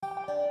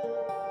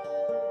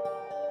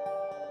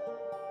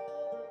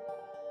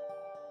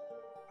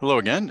Hello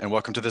again, and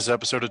welcome to this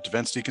episode of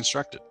Defense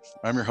Deconstructed.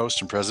 I'm your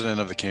host and president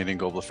of the Canadian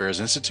Global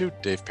Affairs Institute,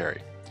 Dave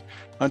Perry.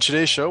 On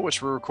today's show,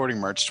 which we're recording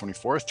March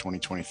 24th,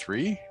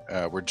 2023,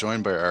 we're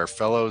joined by our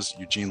fellows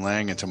Eugene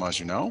Lang and Tomas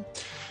Junot,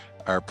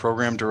 our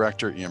program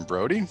director Ian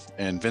Brody,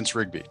 and Vince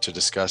Rigby to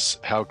discuss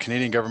how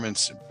Canadian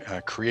governments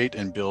create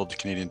and build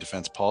Canadian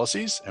defense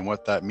policies and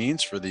what that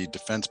means for the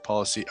defense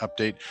policy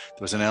update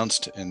that was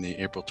announced in the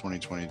April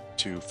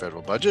 2022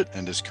 federal budget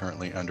and is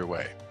currently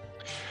underway.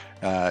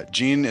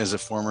 Gene is a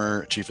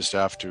former chief of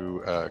staff to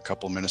a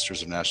couple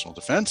ministers of national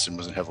defense and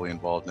was heavily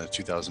involved in the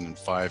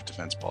 2005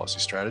 defense policy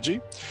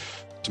strategy.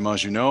 Tomas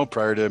Junot,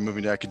 prior to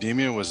moving to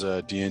academia, was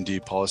a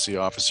D&D policy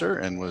officer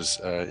and was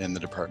in the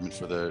department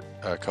for the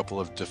couple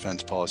of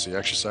defense policy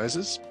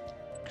exercises.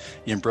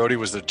 Ian Brody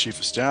was the chief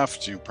of staff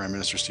to Prime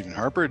Minister Stephen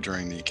Harper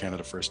during the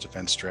Canada First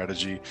Defence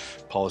Strategy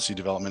policy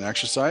development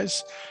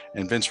exercise.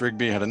 And Vince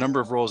Rigby had a number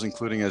of roles,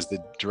 including as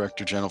the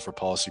Director General for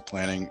Policy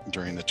Planning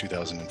during the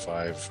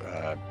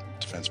 2005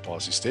 Defence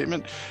Policy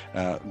Statement,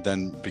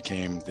 then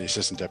became the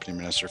Assistant Deputy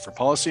Minister for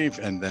Policy,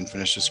 and then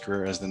finished his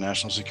career as the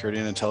National Security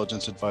and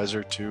Intelligence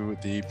Advisor to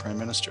the Prime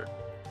Minister.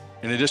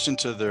 In addition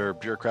to their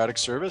bureaucratic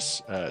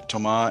service,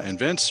 Thomas and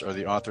Vince are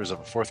the authors of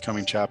a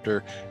forthcoming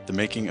chapter, The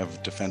Making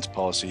of Defense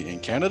Policy in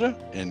Canada,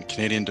 in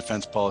Canadian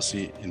Defense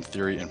Policy in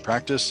Theory and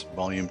Practice,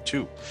 Volume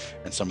 2.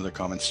 And some of their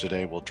comments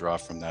today will draw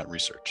from that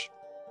research.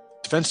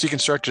 Defense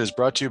Deconstructed is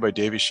brought to you by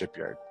Davy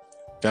Shipyard.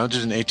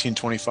 Founded in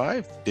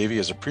 1825, Davy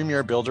is a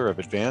premier builder of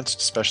advanced,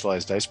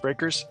 specialized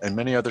icebreakers and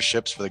many other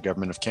ships for the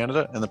Government of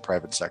Canada and the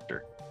private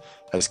sector.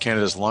 As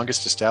Canada's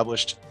longest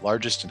established,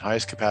 largest, and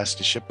highest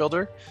capacity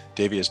shipbuilder,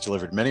 Davy has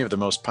delivered many of the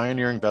most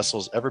pioneering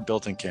vessels ever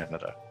built in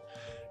Canada.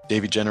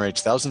 Davy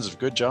generates thousands of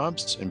good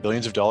jobs and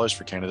billions of dollars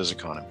for Canada's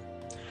economy.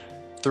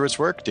 Through its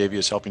work, Davy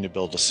is helping to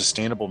build a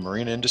sustainable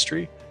marine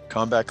industry,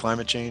 combat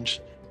climate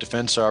change,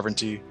 defend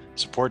sovereignty,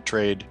 support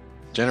trade,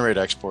 generate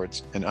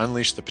exports, and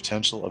unleash the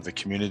potential of the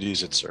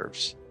communities it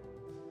serves.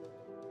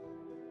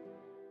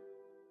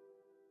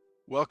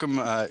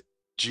 Welcome,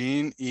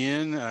 Gene,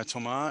 Ian,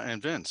 Thomas,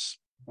 and Vince.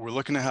 We're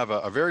looking to have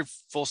a very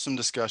fulsome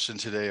discussion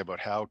today about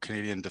how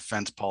Canadian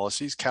defense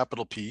policies,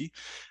 capital P,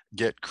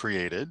 get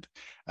created.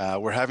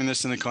 We're having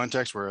this in the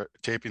context, we're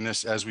taping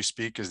this as we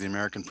speak, as the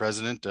American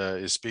president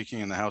is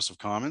speaking in the House of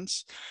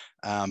Commons.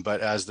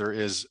 But as there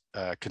is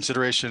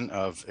consideration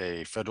of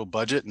a federal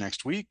budget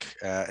next week,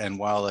 and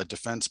while a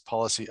defense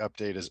policy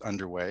update is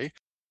underway,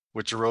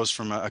 which arose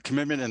from a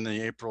commitment in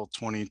the April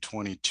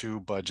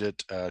 2022 budget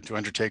to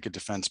undertake a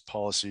defense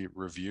policy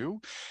review.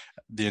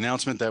 The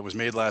announcement that was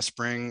made last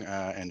spring,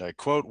 and I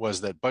quote,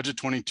 was that Budget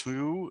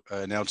 22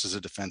 announces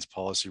a defense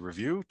policy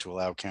review to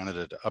allow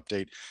Canada to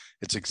update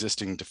its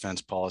existing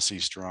defense policy,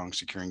 strong,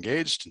 secure,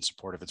 engaged, in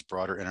support of its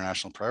broader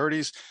international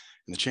priorities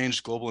and the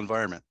changed global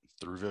environment.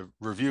 The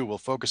review will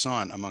focus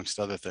on, amongst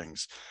other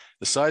things,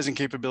 the size and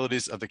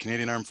capabilities of the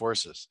Canadian Armed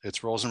Forces,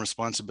 its roles and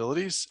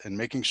responsibilities, and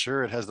making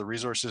sure it has the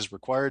resources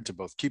required to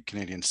both keep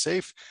Canadians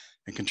safe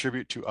and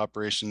contribute to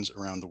operations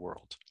around the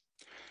world.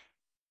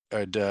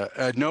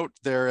 I'd note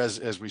there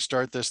as we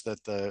start this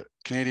that the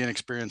Canadian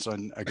experience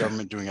on a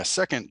government doing a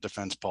second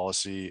defense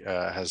policy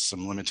has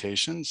some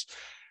limitations.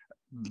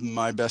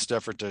 My best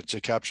effort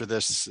to capture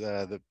this,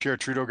 the Pierre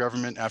Trudeau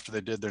government, after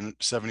they did their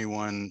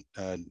 71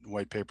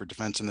 white paper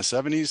defense in the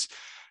 70s,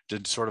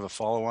 did sort of a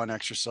follow-on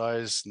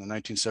exercise in the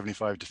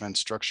 1975 Defense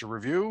Structure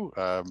Review,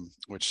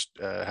 which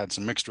had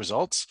some mixed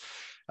results.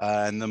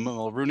 And the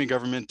Mulroney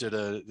government did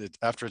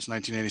after its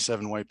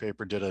 1987 white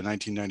paper, did a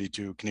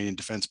 1992 Canadian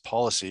defense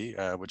policy,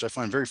 which I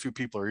find very few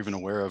people are even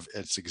aware of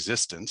its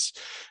existence.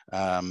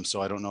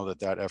 So I don't know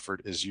that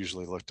effort is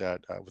usually looked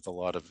at with a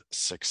lot of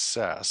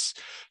success.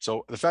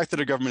 So the fact that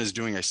a government is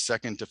doing a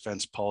second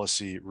defense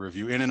policy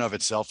review in and of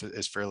itself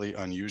is fairly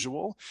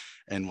unusual,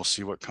 and we'll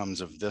see what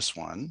comes of this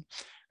one.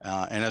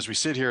 And as we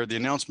sit here, the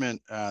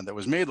announcement that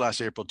was made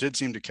last April did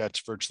seem to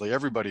catch virtually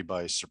everybody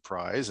by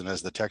surprise. And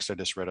as the text I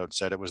just read out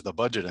said, it was the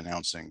budget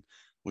announcing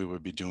we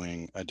would be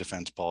doing a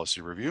defense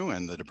policy review.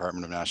 And the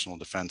Department of National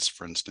Defense,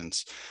 for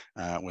instance,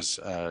 was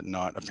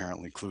not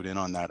apparently clued in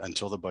on that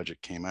until the budget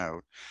came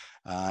out.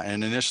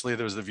 And initially,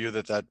 there was the view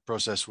that that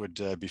process would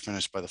be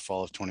finished by the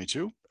fall of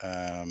 22.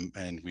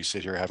 And we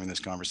sit here having this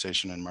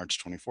conversation on March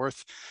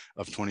 24th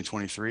of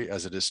 2023,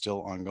 as it is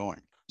still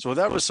ongoing. So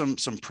that was some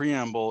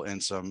preamble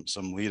and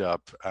some lead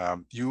up.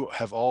 You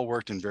have all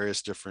worked in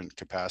various different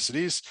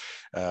capacities,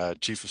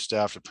 Chief of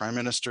Staff to Prime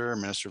Minister,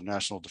 Minister of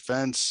National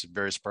Defense,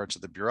 various parts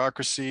of the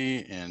bureaucracy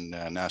in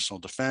national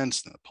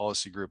defense, and the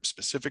policy group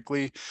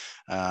specifically,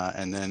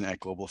 and then at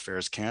Global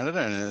Affairs Canada.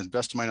 And to the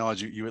best of my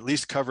knowledge, you at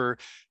least cover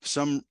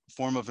some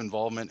form of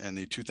involvement in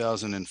the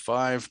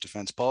 2005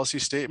 Defense Policy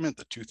Statement,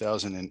 the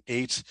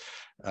 2008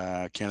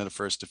 Canada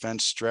First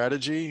Defence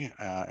Strategy,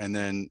 and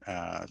then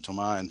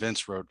Thomas and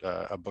Vince wrote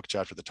a book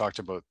chapter that talked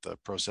about the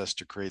process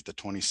to create the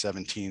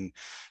 2017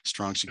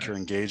 Strong, Secure,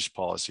 Engaged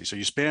policy. So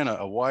you span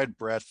a wide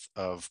breadth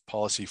of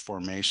policy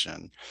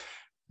formation.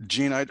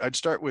 Gene, I'd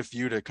start with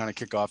you to kind of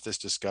kick off this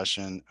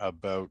discussion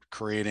about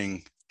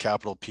creating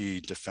capital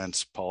P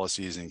defense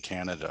policies in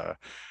Canada.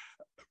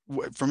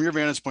 from your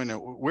vantage point,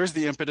 where's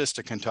the impetus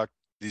to conduct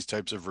these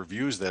types of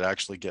reviews that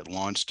actually get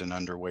launched and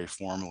underway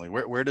formally?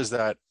 Where does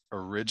that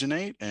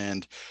originate?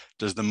 And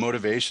does the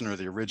motivation or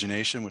the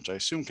origination, which I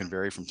assume can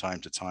vary from time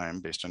to time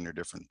based on your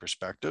different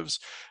perspectives,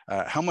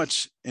 how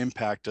much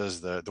impact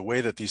does the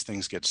way that these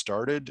things get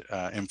started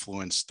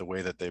influence the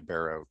way that they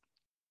bear out?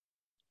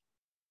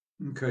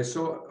 Okay,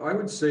 so I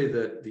would say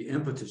that the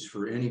impetus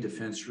for any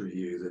defense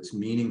review that's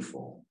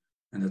meaningful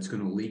and that's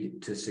going to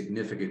lead to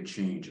significant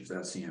change, if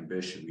that's the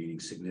ambition, meaning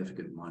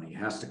significant money,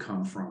 has to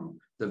come from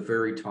the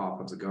very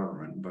top of the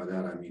government. And by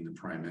that, I mean the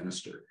prime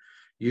minister.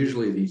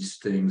 Usually these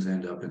things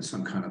end up in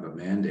some kind of a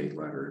mandate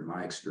letter, in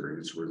my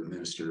experience, where the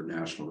Minister of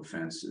National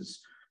Defense is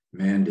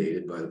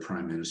mandated by the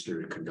prime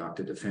minister to conduct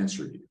a defense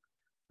review.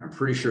 I'm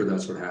pretty sure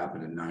that's what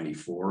happened in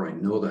 94. I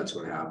know that's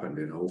what happened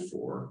in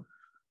 04.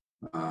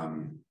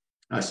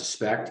 I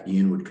suspect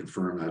Ian would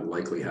confirm that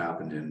likely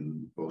happened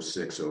in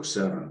 06,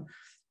 07.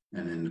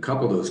 And in a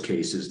couple of those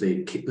cases,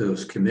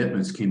 those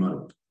commitments came out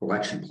of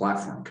election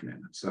platform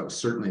commitments. That was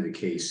certainly the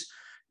case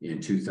in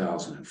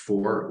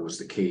 2004. It was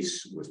the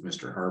case with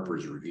Mr.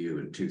 Harper's review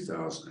in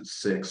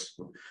 2006.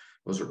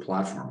 Those are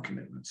platform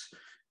commitments.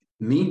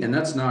 And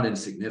that's not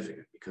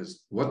insignificant,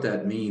 because what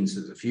that means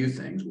is a few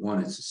things. One,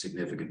 it's a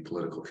significant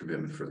political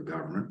commitment for the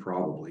government,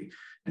 probably.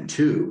 And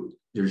two,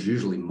 there's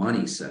usually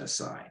money set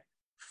aside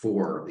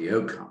for the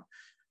outcome.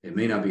 It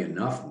may not be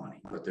enough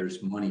money, but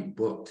there's money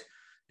booked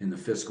in the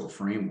fiscal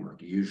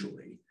framework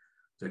usually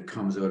that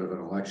comes out of an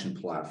election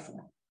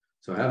platform.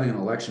 So having an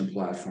election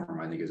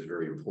platform, I think, is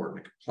very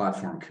important. A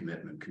platform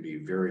commitment can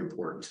be very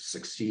important to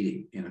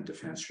succeeding in a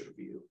defense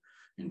review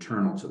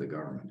internal to the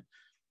government.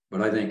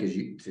 But I think,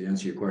 to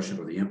answer your question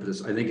about the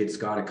impetus, I think it's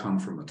got to come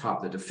from the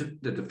top.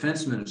 The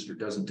defense minister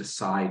doesn't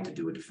decide to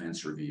do a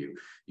defense review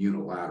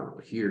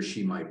unilaterally. He or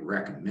she might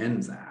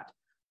recommend that,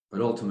 but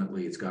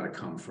ultimately it's got to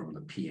come from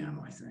the PM,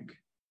 I think.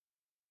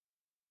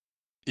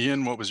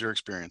 Ian, what was your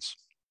experience?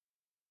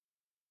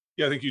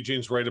 Yeah, I think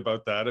Eugene's right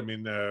about that. I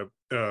mean,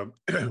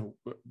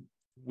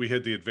 we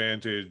had the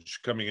advantage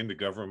coming into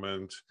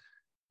government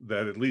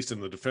that, at least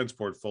in the defense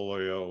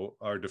portfolio,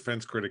 our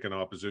defense critic in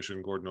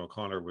opposition, Gordon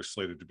O'Connor, was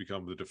slated to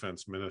become the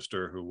defense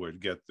minister who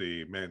would get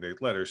the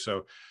mandate letter.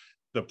 So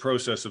the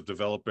process of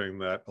developing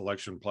that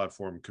election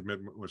platform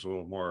commitment was a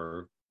little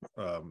more,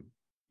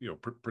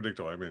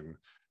 predictable. I mean,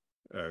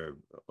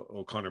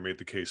 O'Connor made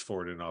the case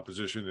for it in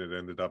opposition. It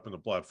ended up in the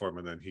platform,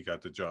 and then he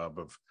got the job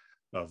of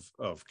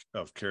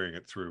carrying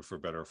it through, for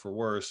better or for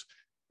worse.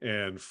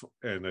 And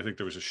I think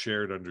there was a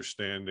shared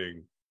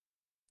understanding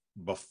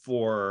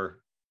before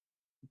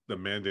the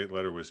mandate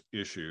letter was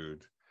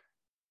issued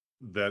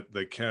that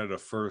the Canada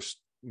First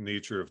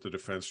nature of the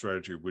defense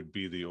strategy would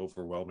be the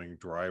overwhelming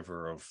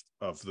driver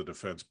of the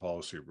defense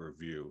policy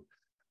review.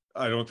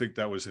 I don't think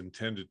that was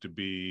intended to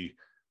be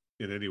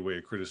in any way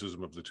a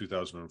criticism of the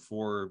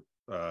 2004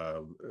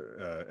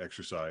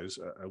 exercise.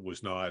 It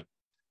was not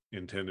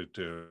intended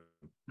to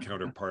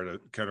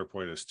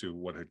counterpoint us to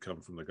what had come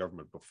from the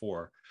government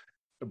before,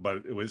 but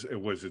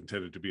it was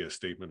intended to be a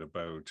statement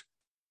about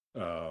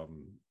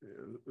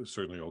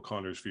certainly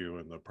O'Connor's view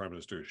and the Prime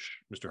Minister,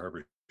 Mr.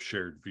 Harper's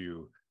shared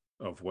view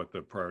of what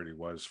the priority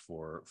was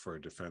for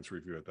a defense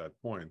review at that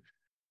point.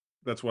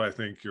 That's why I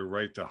think you're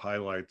right to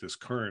highlight this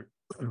current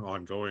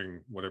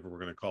ongoing, whatever we're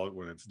going to call it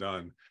when it's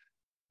done.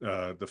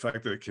 The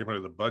fact that it came out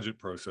of the budget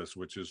process,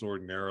 which is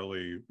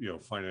ordinarily,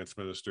 finance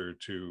minister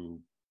to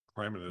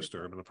prime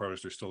minister. I mean, the prime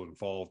minister is still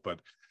involved,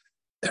 but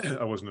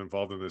I wasn't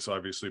involved in this,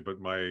 obviously. But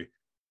my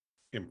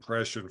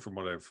impression from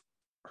what I've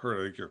heard,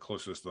 I think you're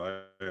closest than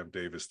I am,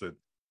 Dave, is that,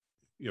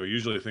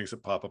 usually things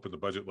that pop up in the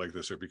budget like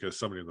this are because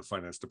somebody in the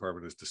finance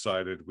department has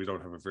decided we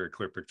don't have a very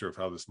clear picture of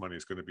how this money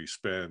is going to be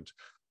spent,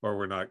 or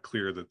we're not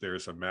clear that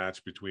there's a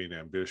match between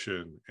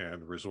ambition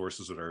and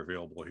resources that are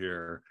available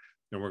here.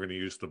 And we're going to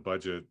use the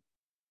budget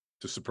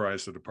to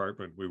surprise the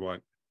department.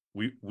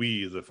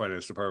 We, the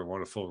finance department,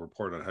 want a full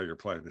report on how you're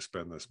planning to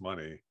spend this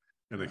money.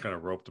 And they kind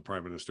of rope the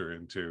prime minister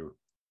into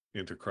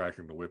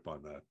cracking the whip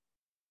on that.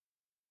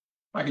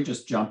 I can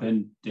just jump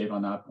in, Dave,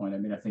 on that point. I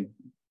mean, I think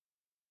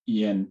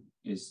Ian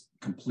is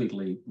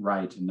completely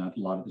right in that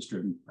a lot of this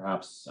driven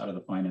perhaps out of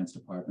the finance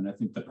department. I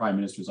think the prime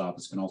minister's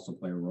office can also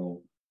play a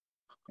role.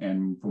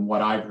 And from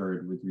what I've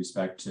heard with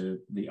respect to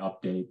the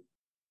update,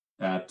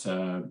 that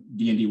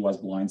D&D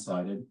was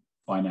blindsided.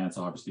 Finance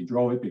obviously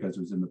drove it because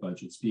it was in the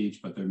budget speech,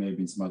 but there may have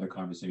been some other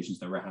conversations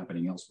that were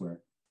happening elsewhere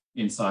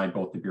inside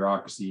both the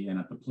bureaucracy and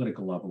at the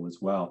political level as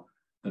well,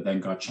 that then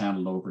got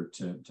channeled over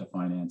to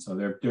finance. So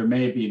there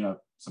may have been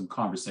some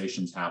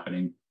conversations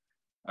happening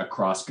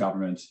across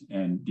government,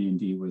 and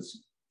D&D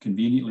was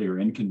conveniently or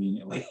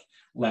inconveniently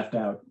left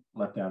out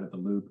of the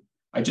loop.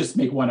 I just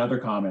make one other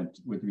comment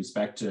with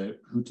respect to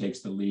who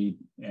takes the lead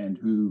and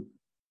who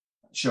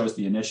shows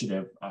the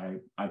initiative. I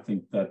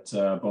think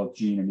that both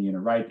Gene and Ian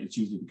are right. It's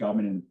usually the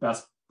government. In the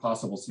best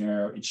possible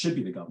scenario, it should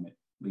be the government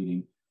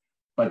leading.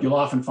 But you'll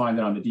often find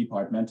that on the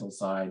departmental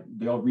side,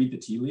 they'll read the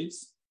tea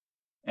leaves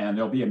and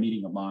there'll be a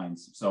meeting of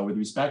minds. So with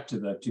respect to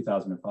the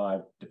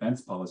 2005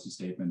 defense policy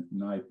statement,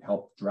 and I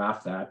helped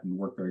draft that and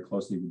work very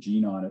closely with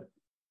Gene on it,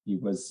 He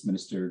was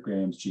Minister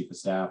Graham's chief of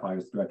staff. I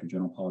was Director of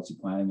General Policy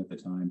Planning at the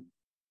time.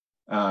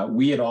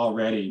 We had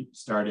already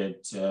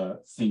started to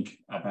think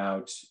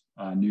about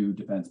new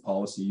defense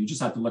policy. You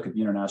just have to look at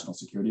the international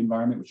security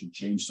environment, which had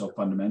changed so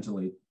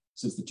fundamentally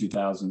since the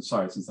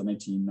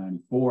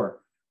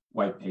 1994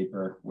 white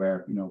paper,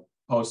 where,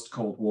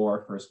 post-Cold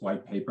War, first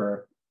white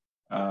paper,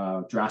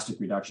 drastic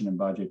reduction in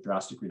budget,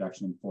 drastic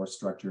reduction in force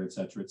structure, et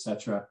cetera, et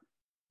cetera.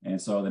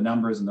 And so the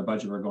numbers in the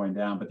budget were going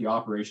down, but the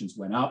operations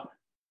went up.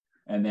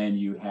 And then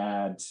you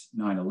had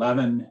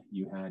 9/11,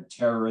 you had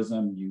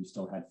terrorism, you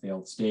still had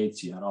failed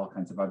states, you had all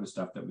kinds of other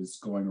stuff that was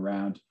going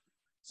around.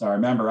 So I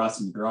remember us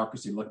in the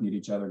bureaucracy looking at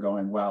each other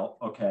going, well,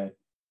 okay,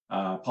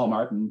 Paul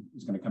Martin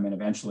is going to come in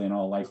eventually in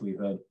all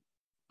likelihood.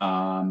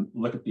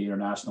 Look at the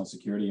international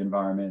security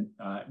environment.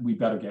 We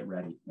better get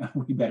ready.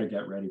 We better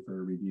get ready for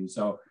a review.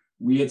 So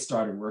we had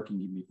started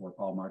working even before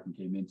Paul Martin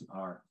came into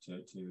power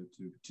to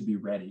be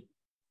ready,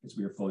 because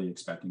we were fully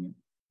expecting it.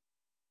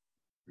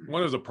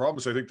 One of the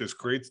problems I think this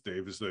creates,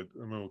 Dave, is that,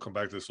 and we'll come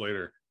back to this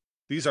later,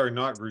 these are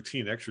not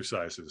routine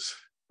exercises.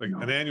 Like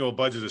an annual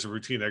budget is a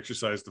routine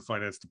exercise. The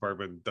finance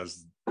department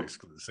does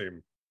basically the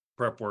same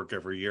prep work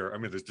every year. I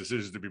mean, there's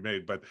decisions to be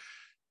made, but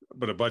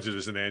a budget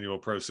is an annual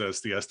process.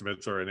 The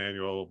estimates are an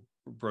annual,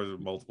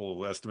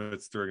 multiple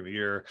estimates during the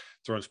year.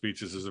 Throwing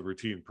speeches is a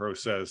routine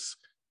process.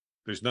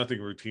 There's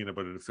nothing routine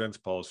about a defense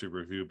policy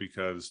review,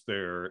 because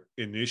they're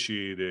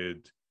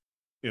initiated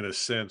in a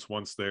sense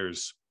once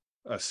there's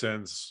a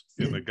sense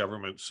in the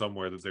government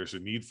somewhere that there's a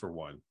need for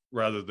one,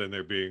 rather than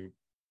there being,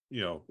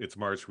 it's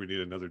March, we need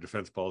another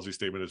defense policy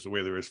statement, as the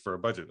way there is for a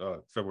budget.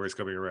 Oh, February's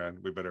coming around,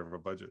 we better have a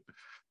budget.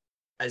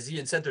 As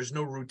Ian said, there's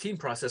no routine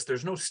process.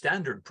 There's no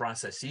standard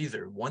process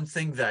either. One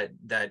thing that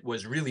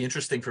was really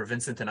interesting for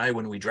Vincent and I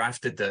when we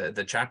drafted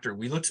the chapter,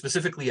 we looked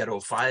specifically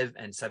at 05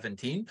 and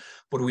 17,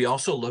 but we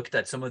also looked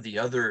at some of the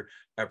other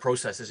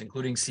processes,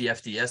 including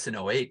CFDS in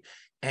 08.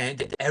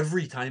 And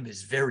every time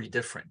is very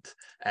different.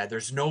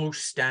 There's no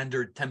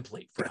standard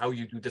template for how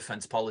you do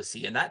defense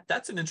policy. And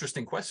that's an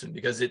interesting question,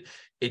 because it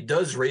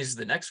does raise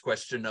the next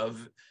question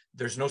of,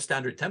 there's no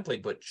standard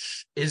template, but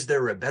is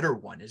there a better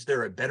one? Is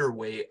there a better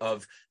way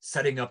of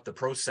setting up the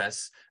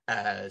process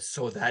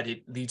so that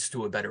it leads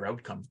to a better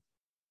outcome?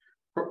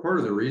 Part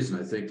of the reason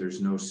I think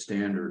there's no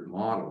standard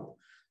model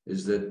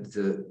is that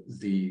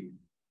the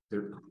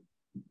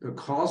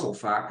causal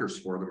factors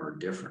for them are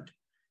different.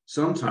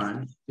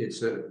 Sometimes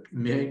it's a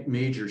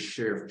major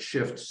sudden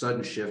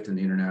shift in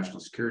the international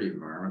security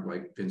environment,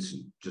 like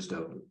Vincent just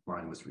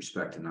outlined with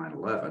respect to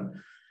 9/11.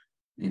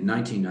 In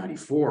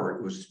 1994,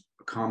 it was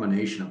a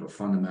combination of a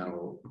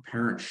fundamental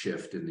apparent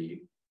shift in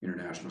the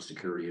international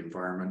security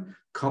environment,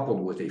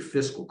 coupled with a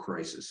fiscal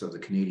crisis of the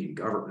Canadian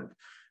government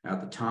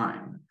at the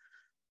time.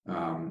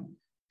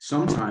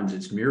 Sometimes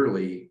it's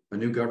merely a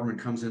new government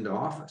comes into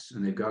office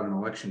and they've got an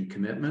election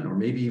commitment, or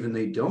maybe even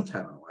they don't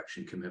have an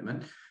election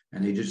commitment,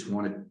 and they just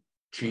want to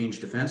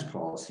change defense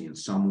policy in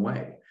some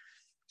way.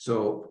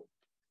 So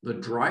the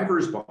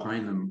drivers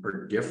behind them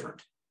are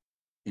different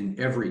in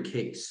every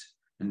case,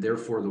 and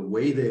therefore the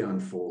way they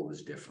unfold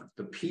is different.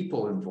 The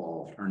people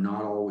involved are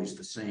not always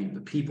the same,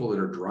 the people that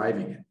are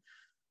driving it.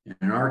 And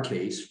in our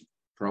case,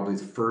 probably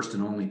the first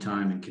and only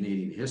time in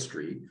Canadian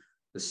history,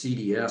 the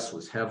CDS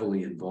was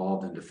heavily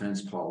involved in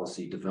defense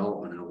policy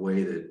development in a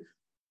way that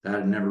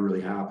had never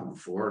really happened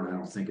before, and I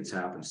don't think it's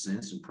happened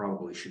since, and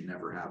probably should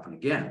never happen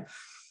again.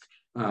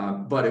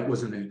 But it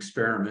was an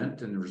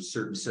experiment, and there was a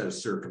certain set of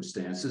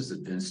circumstances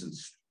that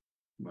Vincent's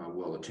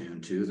well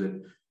attuned to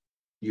that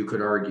you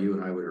could argue,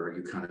 and I would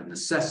argue, kind of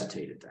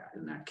necessitated that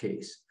in that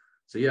case.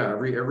 So yeah,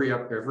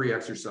 every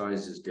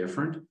exercise is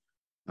different.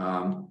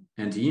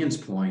 And to Ian's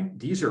point,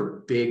 these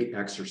are big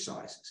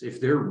exercises.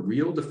 If they're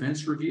real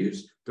defense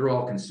reviews, they're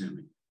all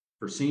consuming.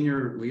 For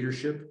senior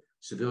leadership,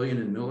 civilian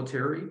and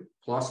military,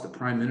 plus the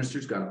prime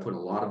minister's got to put a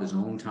lot of his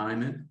own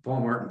time in. Paul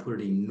Martin put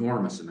an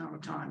enormous amount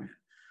of time in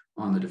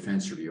on the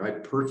defense review. I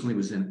personally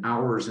was in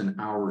hours and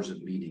hours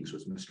of meetings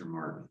with Mr.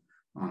 Martin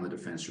on the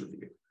defense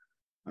review.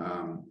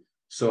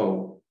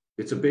 So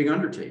it's a big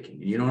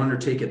undertaking. You don't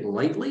undertake it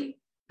lightly,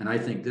 and I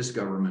think this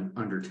government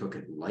undertook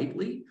it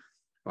lightly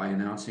by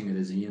announcing it,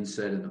 as Ian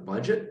said, in the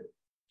budget,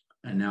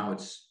 and now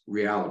it's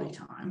reality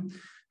time.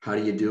 How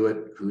do you do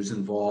it? Who's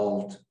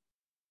involved?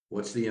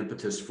 What's the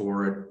impetus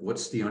for it?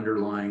 What's the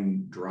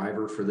underlying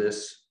driver for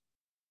this?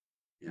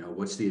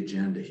 What's the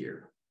agenda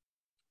here?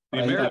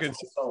 The Americans.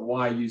 So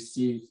why you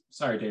see,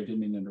 sorry, Dave, didn't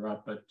mean to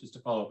interrupt, but just to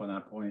follow up on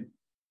that point,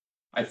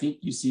 I think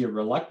you see a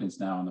reluctance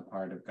now on the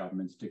part of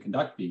governments to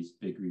conduct these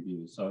big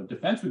reviews. So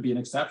defense would be an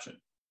exception.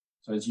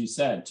 So as you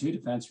said, 2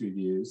 defense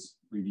reviews,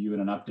 review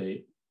and an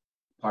update,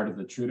 part of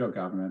the Trudeau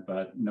government,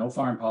 but no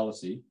foreign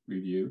policy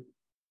review,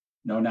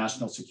 no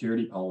national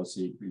security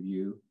policy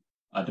review,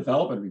 a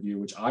development review,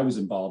 which I was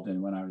involved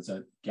in when I was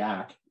at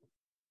GAC,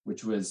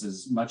 which was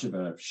as much of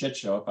a shit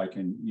show, if I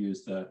can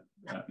use the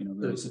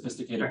really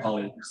sophisticated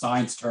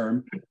science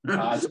term,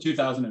 as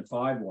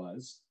 2005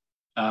 was.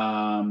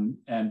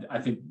 And I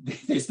think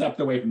they stepped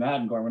away from that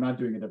and going, we're not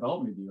doing a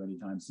development review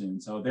anytime soon.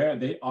 So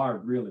they are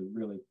really,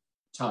 really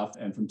tough.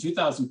 And from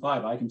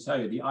 2005, I can tell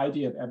you the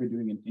idea of ever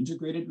doing an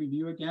integrated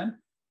review again,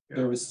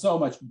 there was so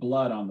much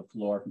blood on the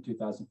floor from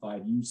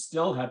 2005. You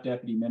still have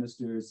deputy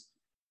ministers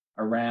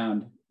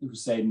around who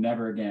say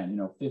never again,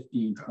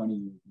 15, 20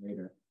 years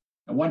later.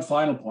 And one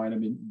final point, I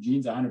mean,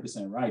 Gene's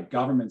 100% right.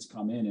 Governments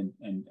come in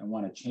and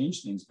want to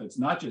change things, but it's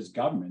not just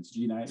governments.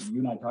 Gene, you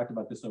and I talked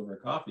about this over a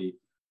coffee.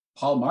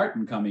 Paul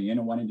Martin coming in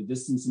and wanting to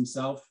distance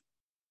himself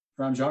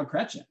from Jean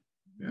Chrétien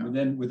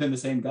within the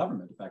same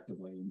government,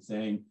 effectively, and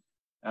saying,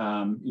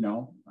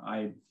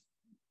 I've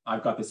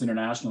got this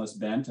internationalist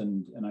bent,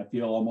 and I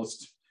feel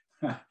almost,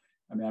 I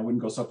mean, I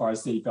wouldn't go so far as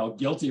to say he felt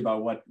guilty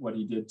about what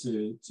he did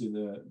to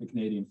the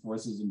Canadian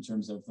forces in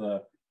terms of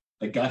the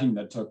gutting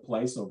that took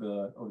place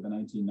over the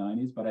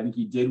 1990s. But I think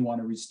he did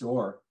want to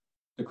restore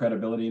the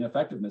credibility and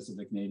effectiveness of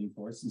the Canadian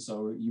force. And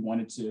so he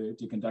wanted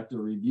to conduct a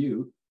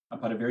review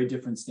and put a very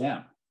different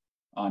stamp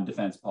on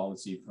defense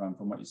policy from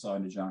what you saw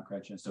under Jean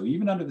Chrétien. So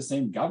even under the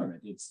same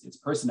government, it's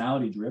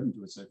personality driven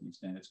to a certain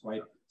extent. It's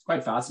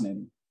quite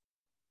fascinating.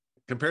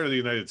 Compared to the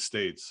United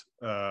States,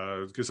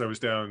 because I was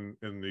down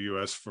in the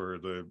US for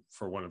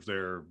one of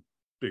their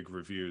big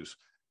reviews,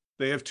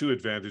 they have two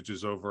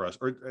advantages over us,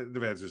 or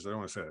advantages, I don't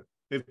want to say it.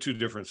 They have two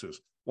differences.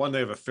 One, they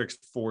have a fixed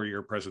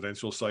 4-year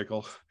presidential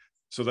cycle.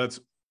 So that's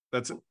I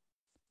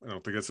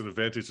don't think that's an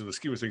advantage in the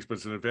scheme of things, but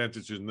it's an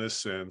advantage in this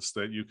sense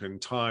that you can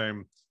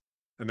time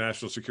a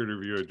national security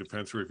review, a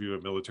defense review,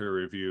 a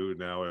military review,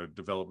 now a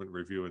development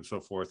review, and so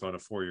forth on a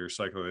 4-year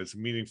cycle. It's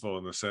meaningful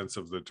in the sense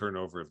of the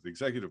turnover of the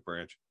executive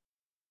branch.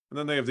 And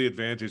then they have the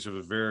advantage of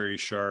a very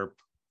sharp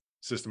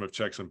system of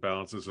checks and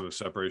balances and a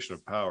separation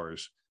of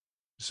powers.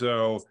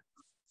 So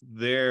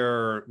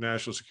their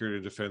national security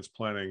and defense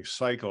planning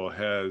cycle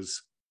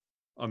has,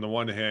 on the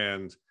one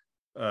hand,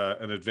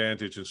 an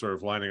advantage in sort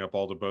of lining up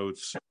all the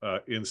boats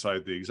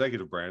inside the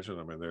executive branch. And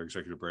I mean, their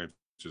executive branch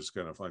is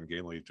kind of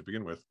ungainly to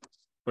begin with.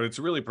 But it's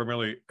really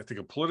primarily, I think,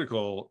 a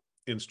political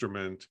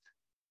instrument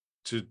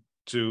to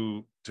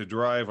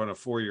drive on a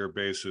 4-year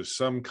basis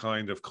some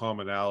kind of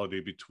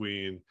commonality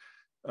between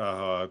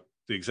the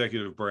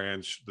executive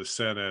branch, the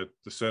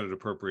Senate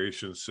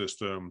appropriations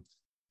system,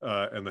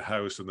 and the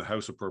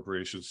House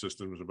appropriation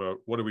systems about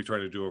what are we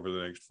trying to do over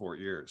the next 4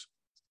 years.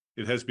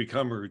 It has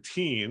become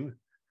routine.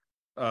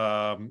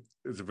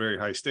 It's a very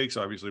high stakes,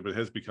 obviously, but it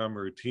has become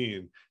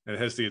routine, and it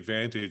has the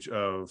advantage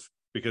of,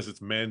 because it's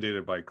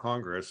mandated by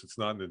Congress, it's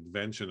not an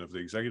invention of the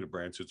executive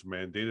branch, it's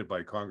mandated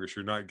by Congress.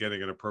 You're not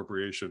getting an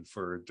appropriation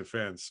for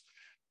defense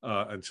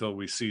until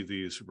we see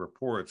these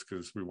reports,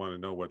 because we want to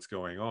know what's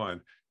going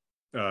on.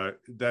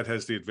 That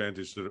has the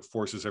advantage that it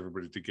forces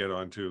everybody to get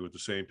onto the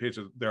same page.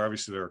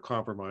 There are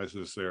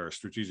compromises, there are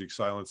strategic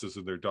silences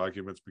in their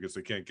documents because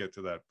they can't get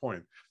to that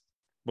point.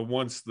 But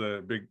once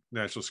the big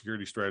national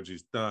security strategy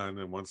is done,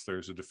 and once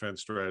there's a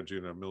defense strategy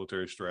and a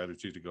military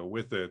strategy to go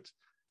with it,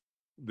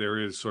 there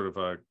is sort of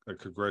a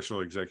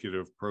congressional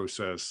executive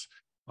process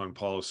on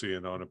policy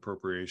and on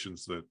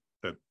appropriations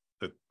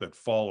that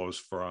follows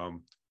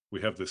from, we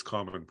have this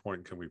common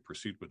point, can we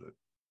proceed with it?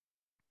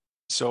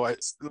 So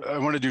I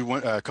want to do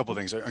a couple of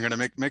things. I'm going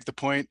to make the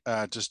point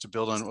just to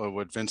build on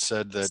what Vince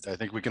said, that I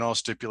think we can all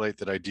stipulate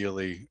that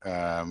ideally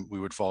we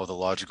would follow the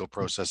logical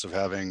process of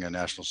having a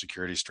national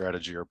security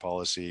strategy or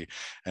policy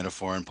and a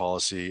foreign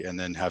policy, and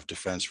then have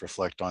defense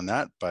reflect on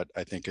that. But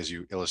I think, as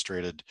you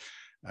illustrated,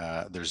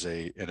 there's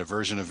an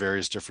aversion of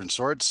various different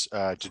sorts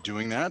to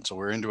doing that. So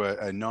we're into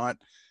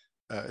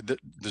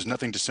there's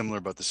nothing dissimilar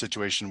about the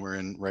situation we're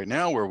in right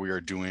now, where we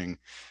are doing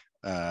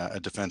a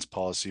defense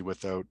policy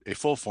without a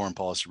full foreign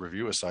policy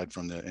review, aside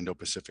from the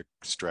Indo-Pacific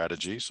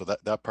strategy. So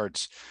that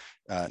part's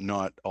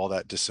not all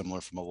that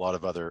dissimilar from a lot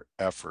of other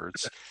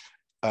efforts.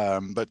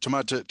 But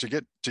Thomas, to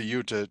get to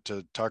you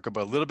to talk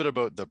about a little bit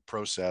about the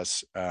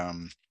process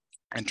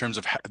in terms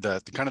of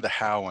the kind of the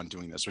how on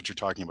doing this, what you're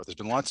talking about. There's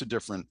been lots of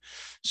different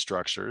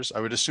structures. I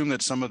would assume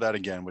that some of that,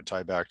 again, would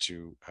tie back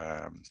to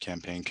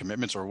campaign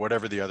commitments or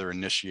whatever the other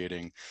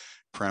initiating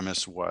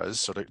premise was.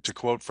 So to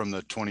quote from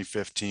the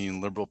 2015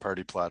 Liberal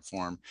Party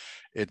platform,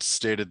 it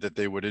stated that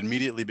they would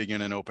immediately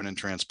begin an open and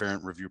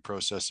transparent review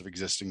process of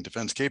existing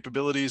defense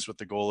capabilities with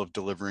the goal of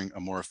delivering a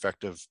more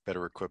effective,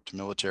 better equipped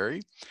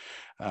military.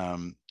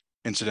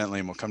 Incidentally,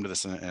 and we'll come to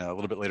this in a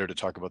little bit later to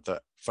talk about the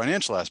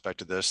financial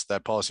aspect of this,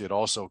 that policy had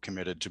also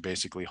committed to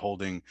basically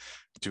holding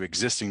to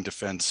existing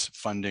defense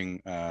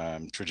funding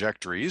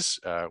trajectories,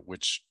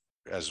 which,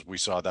 as we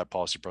saw that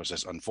policy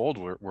process unfold,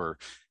 were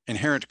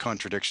inherent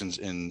contradictions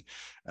in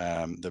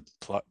the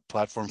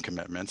platform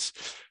commitments.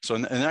 So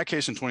in that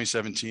case, in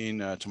 2017,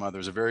 Thomas, there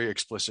was a very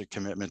explicit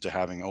commitment to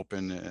having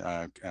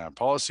open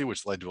policy,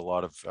 which led to a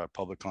lot of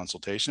public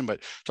consultation.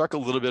 But talk a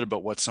little bit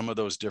about what some of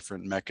those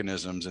different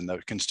mechanisms and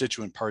the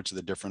constituent parts of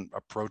the different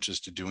approaches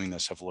to doing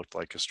this have looked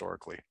like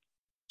historically.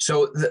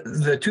 So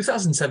the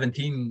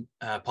 2017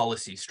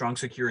 policy, Strong,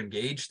 Secure,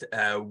 Engaged,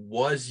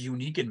 was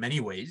unique in many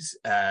ways.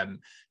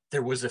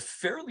 There was a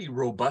fairly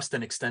robust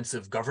and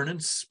extensive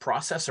governance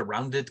process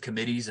around it,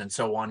 committees and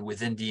so on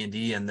within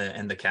D&D and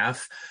the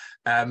CAF.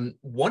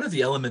 One of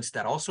the elements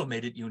that also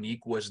made it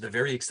unique was the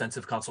very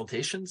extensive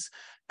consultations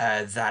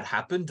that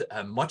happened,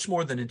 much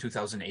more than in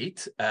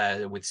 2008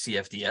 with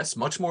CFDS,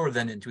 much more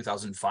than in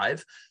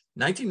 2005.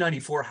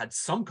 1994 had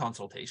some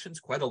consultations,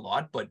 quite a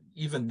lot, but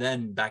even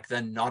then, back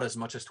then, not as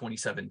much as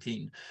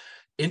 2017.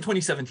 In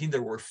 2017,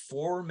 there were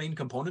 4 main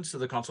components to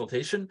the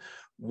consultation.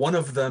 One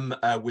of them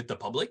with the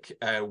public,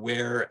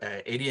 where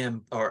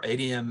ADM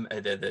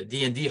the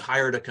DND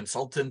hired a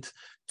consultant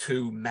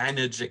to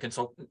manage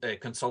a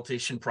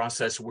consultation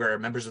process where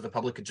members of the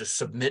public could just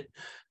submit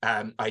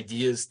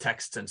ideas,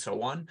 texts, and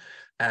so on.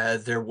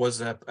 There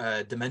was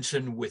a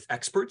dimension with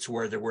experts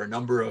where there were a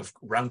number of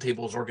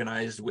roundtables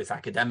organized with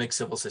academics,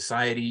 civil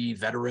society,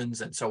 veterans,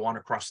 and so on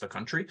across the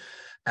country.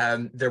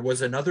 There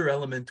was another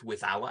element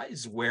with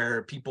allies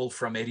where people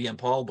from ADM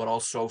Paul, but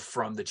also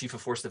from the Chief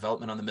of Force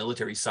Development on the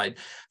military side,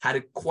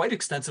 had quite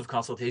extensive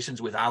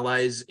consultations with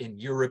allies in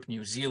Europe,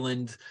 New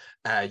Zealand,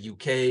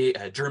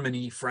 UK,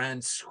 Germany,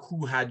 France,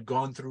 who had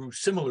gone through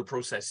similar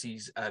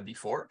processes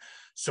before.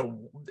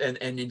 So, and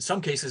in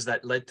some cases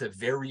that led to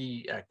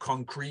very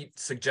concrete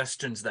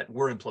suggestions that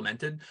were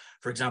implemented.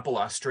 For example,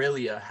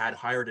 Australia had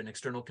hired an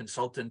external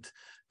consultant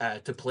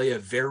to play a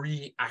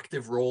very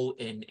active role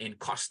in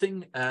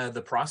costing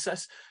the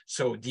process.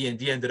 So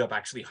DND ended up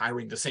actually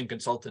hiring the same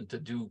consultant to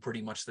do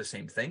pretty much the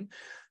same thing.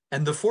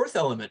 And the fourth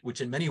element,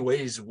 which in many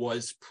ways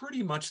was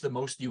pretty much the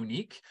most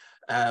unique,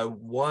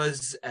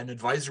 was an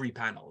advisory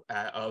panel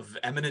of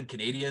eminent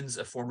Canadians,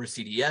 a former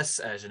CDS,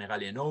 General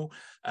Hainaut,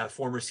 a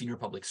former senior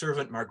public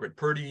servant, Margaret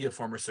Purdy, a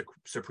former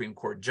Supreme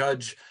Court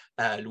judge,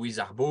 Louise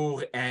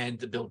Arbour,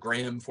 and Bill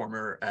Graham,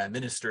 former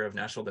Minister of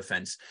National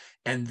Defense.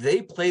 And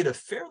they played a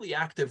fairly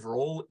active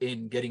role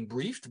in getting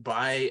briefed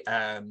by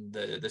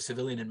the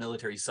civilian and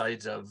military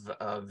sides of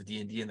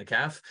DND and the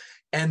CAF,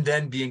 and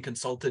then being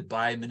consulted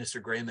by Minister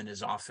Graham in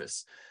his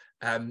office.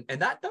 And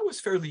that was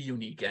fairly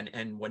unique.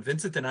 And when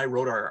Vincent and I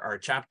wrote our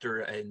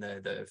chapter in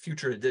the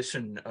future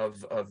edition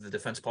of the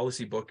defense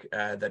policy book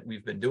that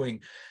we've been doing,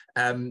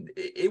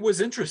 it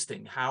was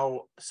interesting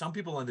how some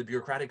people on the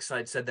bureaucratic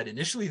side said that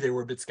initially they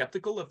were a bit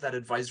skeptical of that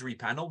advisory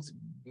panel,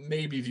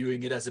 maybe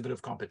viewing it as a bit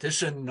of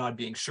competition, not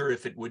being sure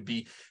if it would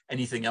be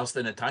anything else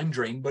than a time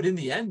drain. But in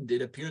the end,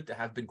 it appeared to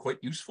have been quite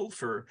useful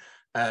for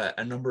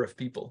a number of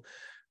people.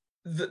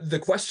 The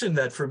question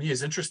that for me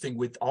is interesting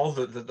with all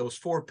those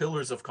 4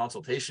 pillars of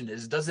consultation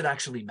is, does it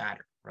actually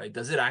matter, right?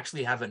 Does it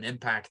actually have an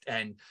impact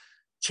and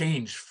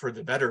change for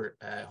the better,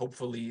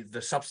 hopefully,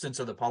 the substance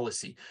of the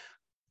policy?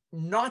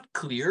 Not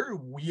clear.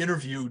 We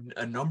interviewed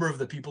a number of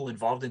the people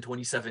involved in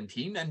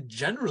 2017, and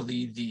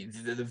generally the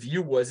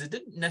view was it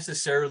didn't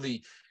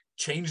necessarily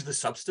change the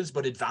substance,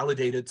 but it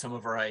validated some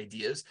of our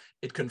ideas.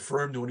 It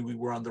confirmed when we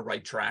were on the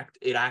right track.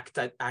 It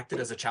acted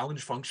as a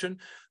challenge function.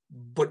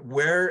 But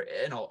where,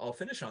 and I'll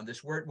finish on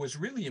this, where it was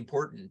really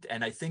important,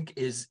 and I think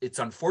it's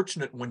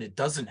unfortunate when it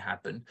doesn't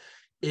happen,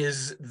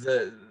 is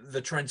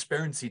the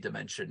transparency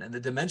dimension and the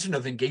dimension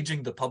of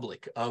engaging the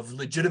public, of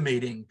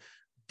legitimating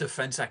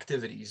defense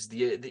activities,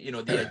 the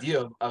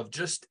idea of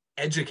just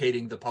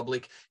educating the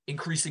public,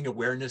 increasing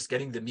awareness,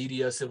 getting the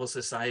media, civil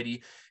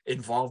society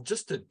involved,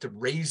 just to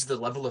raise the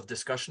level of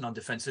discussion on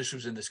defense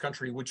issues in this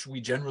country, which we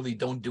generally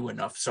don't do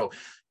enough. So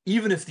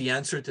even if the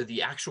answer to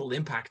the actual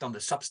impact on the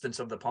substance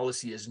of the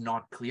policy is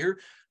not clear,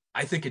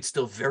 I think it's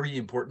still very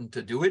important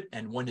to do it.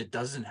 And when it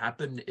doesn't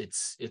happen,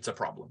 it's a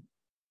problem.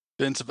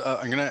 Vince,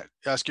 I'm going to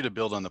ask you to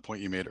build on the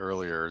point you made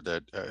earlier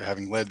that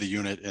having led the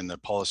unit in the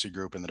policy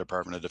group in the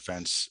Department of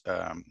Defense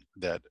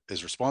that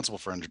is responsible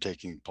for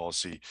undertaking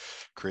policy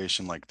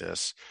creation like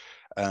this,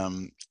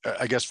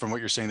 I guess from what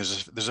you're saying,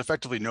 there's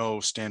effectively no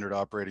standard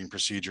operating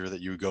procedure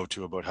that you would go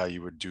to about how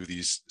you would do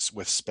these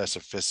with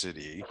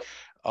specificity.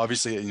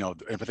 Obviously,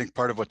 I think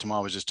part of what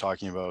Thomas was just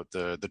talking about,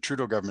 the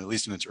Trudeau government, at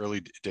least in its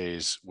early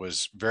days,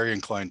 was very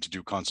inclined to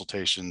do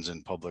consultations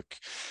and public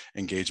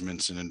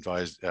engagements and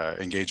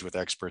engage with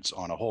experts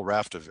on a whole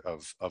raft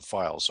of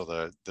files. So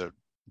the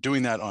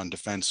doing that on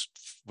defense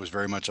was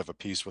very much of a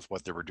piece with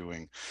what they were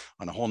doing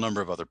on a whole number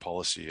of other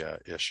policy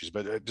issues.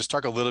 But just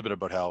talk a little bit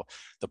about how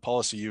the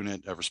policy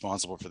unit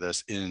responsible for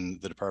this in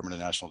the Department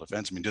of National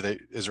Defense, I mean,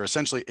 is there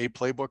essentially a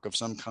playbook of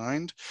some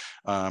kind,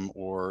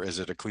 or is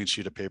it a clean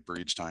sheet of paper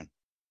each time?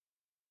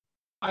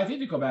 I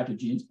think to go back to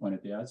Jean's point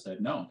at the outset,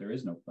 no, there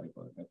is no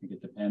playbook. I think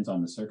it depends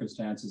on the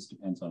circumstances,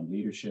 depends on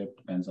leadership,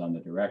 depends on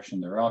the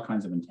direction. There are all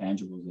kinds of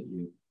intangibles that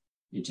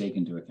you take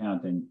into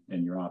account, and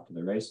you're off to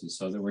the races.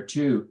 So there were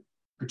 2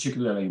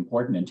 particularly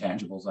important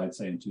intangibles, I'd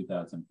say, in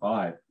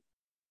 2005,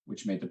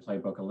 which made the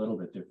playbook a little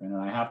bit different.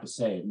 And I have to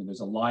say, I mean,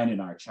 there's a line in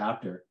our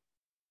chapter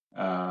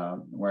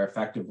where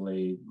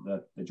effectively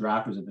the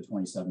drafters of the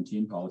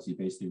 2017 policy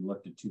basically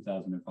looked at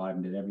 2005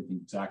 and did everything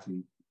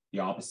exactly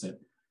the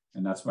opposite.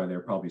 And that's why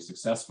they're probably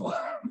successful,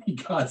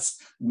 because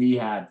we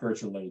had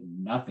virtually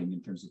nothing in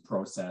terms of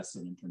process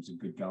and in terms of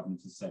good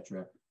governance, et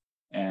cetera.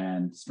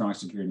 And Strong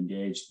Security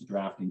Engaged, the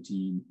drafting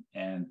team,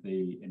 and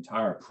the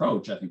entire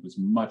approach, I think, was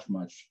much,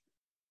 much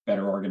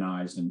better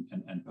organized and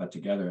put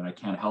together. And I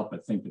can't help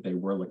but think that they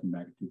were looking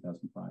back at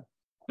 2005.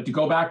 But to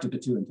go back to the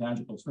two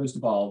intangibles, first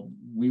of all,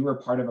 we were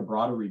part of a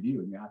broader review,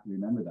 and you have to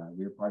remember that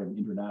we were part of an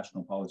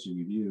international policy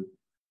review.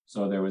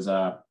 So there was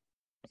a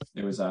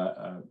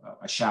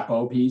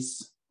chapeau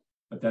piece,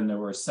 but then there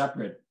were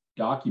separate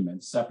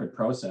documents, separate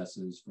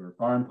processes for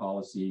foreign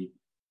policy,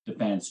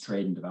 defense,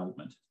 trade, and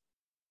development.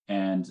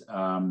 And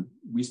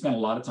we spent a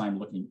lot of time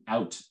looking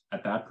out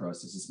at that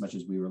process as much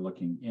as we were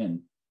looking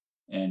in.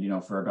 And, you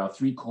know, for about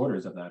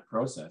 3/4 of that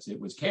process, it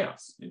was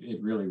chaos.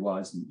 It really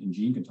was. And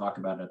Jean can talk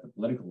about it at the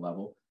political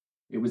level.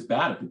 It was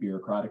bad at the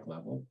bureaucratic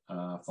level,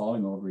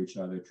 falling over each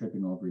other,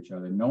 tripping over each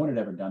other. No one had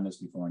ever done this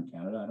before in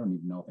Canada. I don't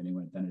even know if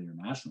anyone had done it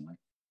internationally.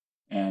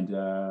 And,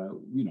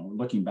 you know,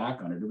 looking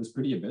back on it, it was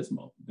pretty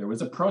abysmal. There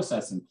was a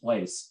process in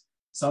place,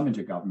 some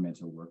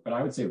intergovernmental work, but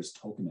I would say it was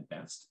token at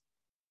best.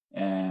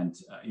 And,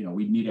 you know,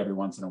 we'd meet every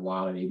once in a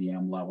while at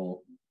ADM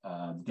level.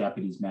 The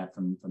deputies met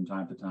from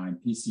time to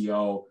time.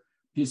 PCO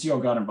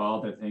got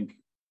involved, I think.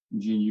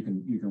 Jean, you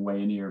can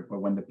weigh in here, but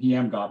when the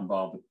PM got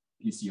involved, the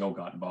PCO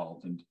got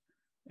involved.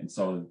 And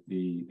so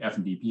the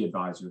FNDP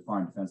advisor, the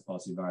Foreign Defense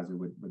Policy Advisor,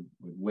 would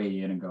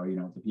weigh in and go, you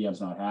know, if the PM's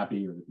not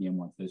happy, or the PM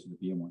wants this, or the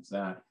PM wants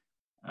that.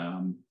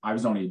 I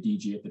was only a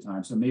DG at the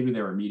time, so maybe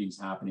there were meetings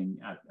happening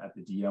at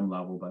the DM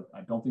level, but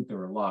I don't think there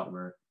were a lot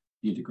where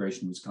the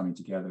integration was coming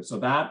together. So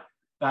that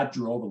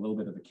drove a little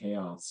bit of the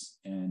chaos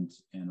and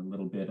a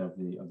little bit of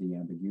the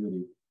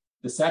ambiguity.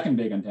 The second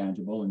big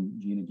intangible, and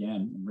Jean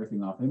again,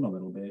 riffing off him a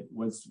little bit,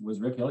 was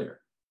Rick Hillier.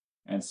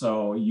 And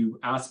so you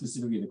asked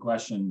specifically the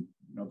question,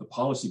 you know, the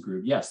policy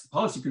group. Yes, the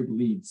policy group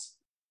leads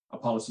a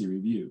policy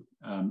review.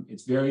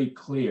 It's very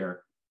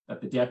clear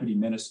that the deputy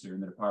minister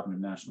in the Department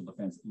of National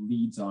Defense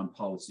leads on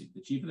policy.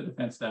 The chief of the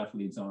defense staff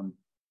leads on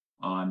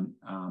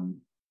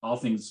all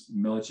things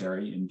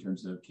military in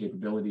terms of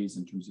capabilities,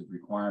 in terms of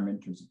requirement,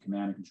 in terms of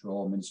command and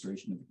control,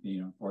 administration of the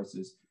Canadian Armed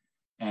Forces.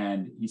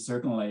 And he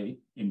certainly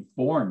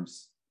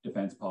informs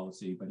defense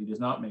policy, but he does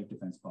not make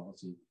defense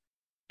policy.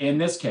 In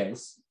this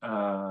case,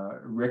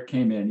 Rick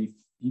came in,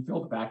 he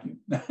filled the vacuum.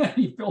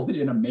 He filled it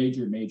in a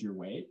major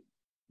way.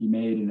 He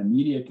made an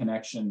immediate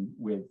connection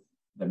with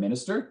the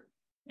minister,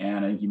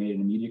 and I think he made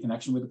an immediate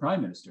connection with the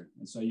prime minister.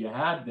 And so you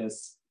had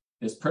this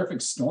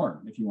perfect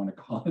storm, if you want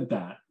to call it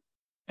that.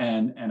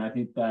 And I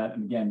think that,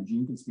 and again,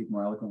 Jean can speak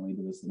more eloquently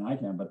to this than I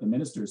can, but the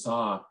minister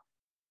saw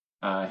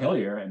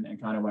Hillier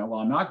and kind of went,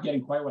 well, I'm not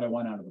getting quite what I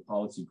want out of the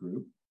policy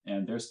group,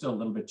 and there's still a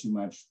little bit too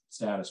much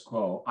status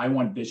quo. I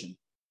want vision.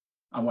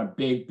 I want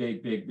big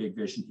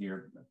vision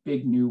here,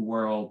 big new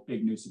world,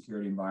 big new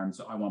security environment.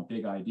 So I want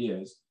big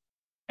ideas.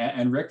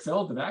 And Rick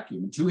filled the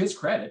vacuum. And to his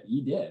credit,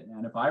 he did.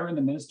 And if I were in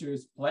the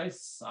minister's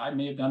place, I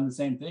may have done the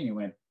same thing and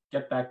went,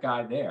 get that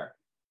guy there.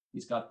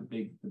 He's got the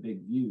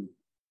big view.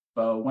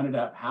 But what ended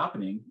up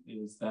happening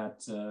is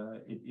that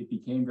it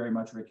became very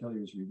much Rick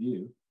Hillier's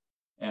review.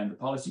 And the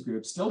policy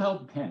group still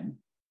held the pen,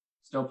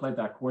 still played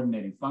that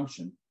coordinating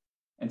function,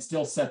 and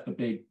still set the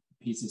big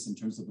pieces in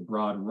terms of the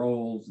broad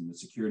roles and the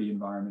security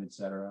environment, et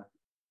cetera.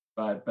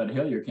 But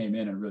Hillier came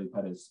in and really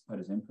put his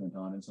imprint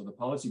on. And so the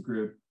policy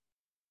group,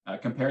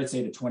 compared,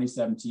 say, to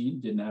 2017,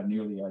 didn't have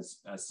nearly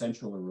as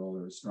central a role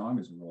or as strong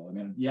as a role. I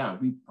mean, yeah,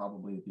 we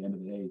probably at the end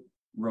of the day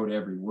wrote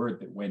every word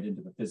that went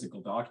into the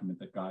physical document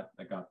that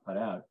got put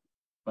out.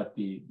 But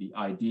the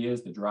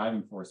ideas, the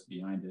driving force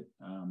behind it,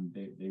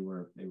 they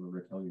were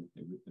Rick Hillier.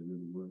 They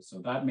really were. So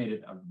that made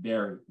it a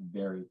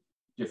very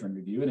different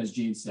review. And as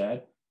Jean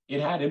said, it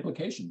had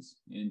implications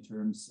in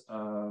terms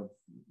of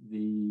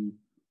the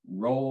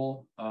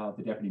role of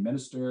the deputy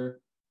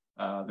minister,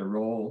 the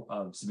role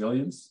of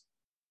civilians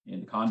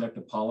in the conduct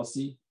of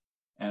policy,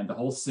 and the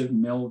whole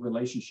civ-mil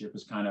relationship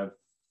was kind of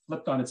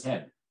flipped on its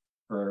head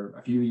for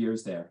a few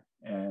years there,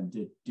 and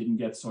it didn't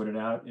get sorted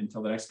out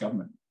until the next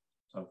government.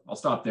 So I'll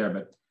stop there,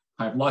 but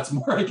I have lots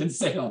more I can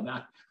say on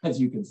that, as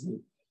you can see.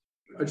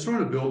 I just want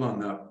to build on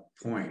that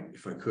point,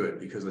 if I could,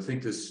 because I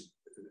think this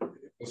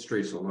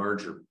illustrates a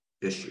larger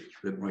issue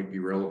that might be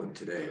relevant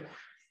today.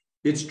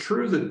 It's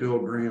true that Bill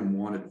Graham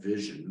wanted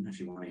vision, if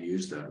you want to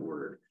use that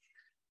word,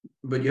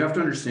 but you have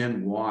to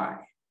understand why.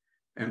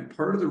 And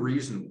part of the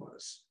reason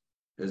was,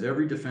 as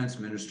every defense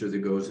minister that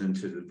goes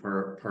into the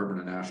Department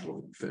of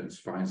National Defense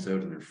finds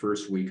out in their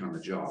first week on the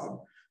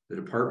job, the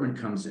department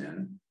comes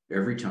in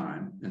every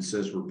time and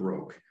says we're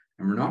broke.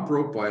 And we're not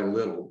broke by a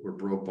little, we're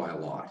broke by a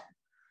lot.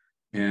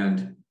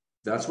 And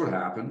that's what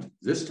happened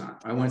this time.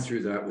 I went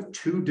through that with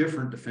two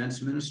different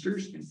defense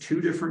ministers in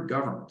two different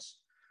governments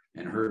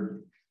and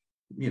heard,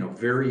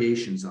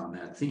 variations on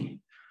that theme.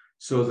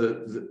 So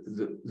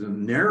the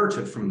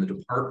narrative from the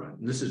department,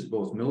 and this is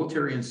both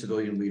military and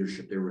civilian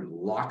leadership, they were in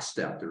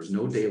lockstep. There was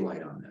no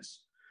daylight on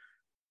this,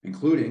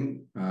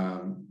 including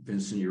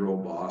Vincent, your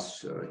old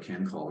boss,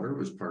 Ken Collar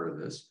was part of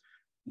this.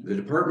 The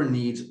department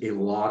needs a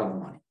lot of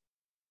money.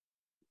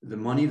 The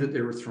money that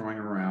they were throwing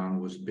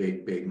around was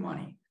big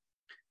money,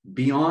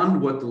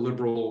 beyond what the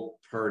Liberal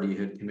Party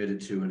had committed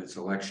to in its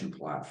election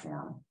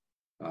platform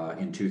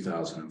in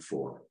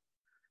 2004.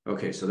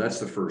 Okay, so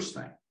that's the first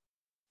thing.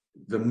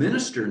 The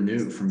minister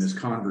knew from his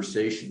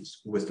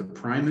conversations with the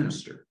prime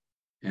minister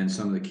and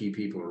some of the key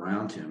people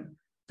around him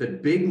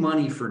that big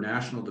money for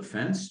national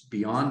defense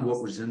beyond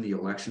what was in the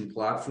election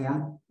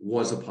platform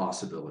was a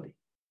possibility.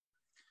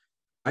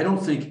 I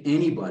don't think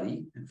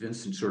anybody, and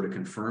Vincent sort of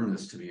confirmed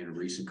this to me in a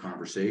recent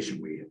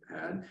conversation we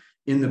had,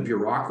 in the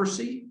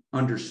bureaucracy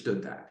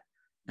understood that.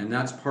 And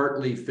that's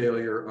partly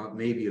failure,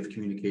 maybe, of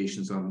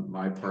communications on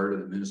my part or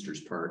the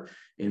minister's part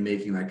in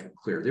making that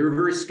clear. They were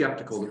very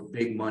skeptical that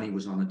big money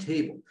was on the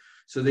table.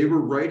 So they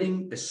were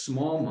writing a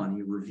small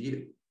money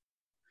review.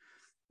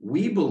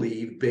 We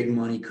believe big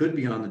money could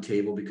be on the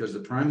table because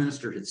the prime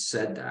minister had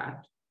said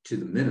that to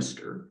the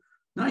minister.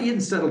 Now, he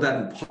hadn't settled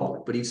that in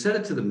public, but he said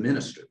it to the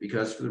minister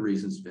because for the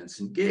reasons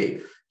Vincent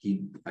gave.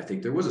 I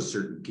think there was a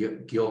certain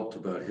guilt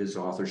about his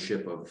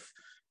authorship of,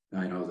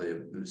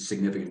 the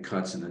significant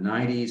cuts in the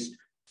 90s.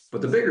 But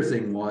the bigger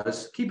thing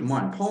was, keep in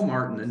mind, Paul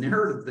Martin, the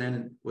narrative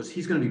then was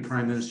he's going to be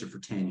prime minister for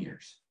 10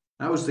 years.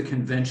 That was the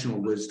conventional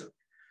wisdom.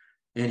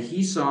 And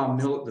he saw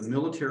the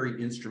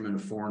military instrument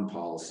of foreign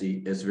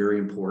policy as very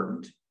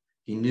important.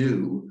 He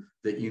knew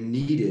that you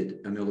needed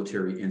a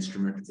military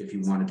instrument if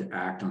you wanted to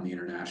act on the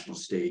international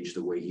stage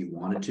the way he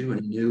wanted to,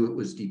 and he knew it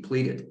was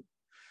depleted.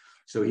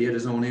 So he had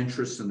his own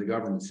interests and the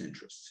government's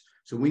interests.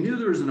 So we knew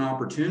there was an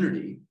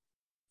opportunity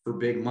for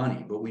big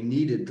money, but we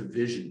needed the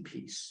vision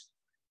piece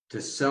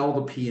to sell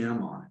the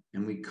PM on it.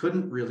 And we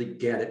couldn't really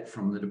get it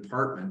from the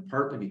department,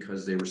 partly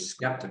because they were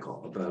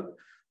skeptical about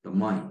the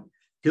money.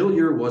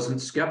 Hillier wasn't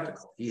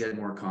skeptical. He had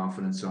more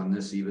confidence on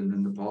this even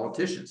than the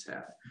politicians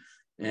had.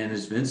 And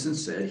as Vincent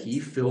said, he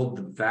filled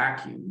the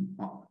vacuum,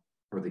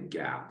 or the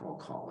gap, I'll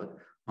call it,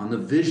 on the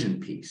vision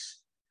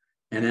piece.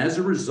 And as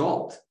a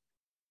result,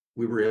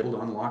 we were able to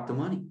unlock the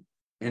money.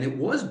 And it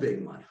was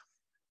big money.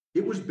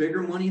 It was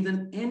bigger money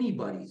than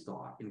anybody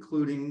thought,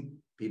 including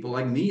people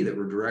like me that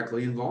were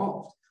directly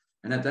involved.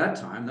 And at that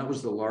time, that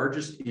was the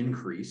largest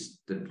increase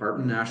the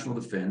Department of National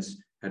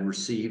Defense had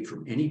received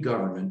from any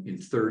government in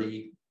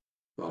 25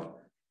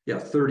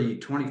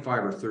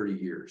 or 30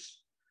 years.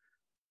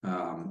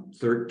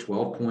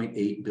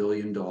 $12.8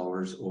 billion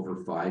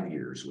over 5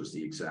 years was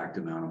the exact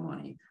amount of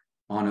money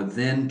on a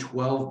then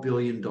 $12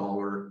 billion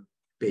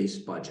base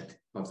budget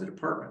of the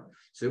department.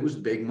 So it was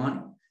big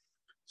money.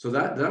 So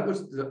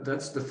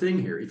that's the thing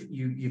here. If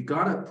you've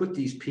got to put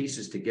these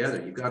pieces together,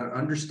 you've got to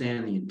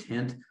understand the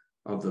intent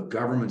of the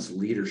government's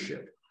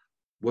leadership,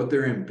 what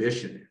their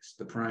ambition is,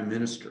 the prime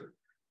minister,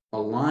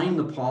 align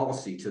the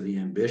policy to the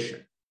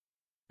ambition,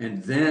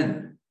 and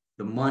then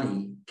the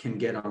money can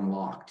get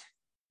unlocked.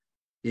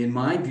 In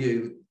my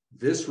view,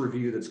 this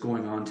review that's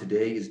going on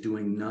today is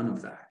doing none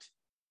of that.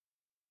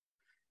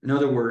 In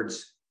other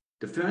words,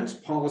 defense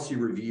policy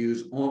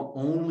reviews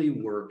only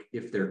work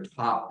if they're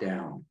top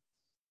down,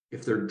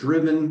 if they're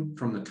driven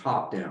from the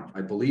top down.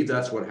 I believe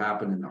that's what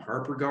happened in the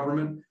Harper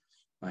government.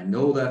 I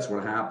know that's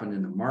what happened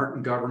in the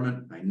Martin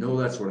government. I know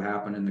that's what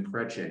happened in the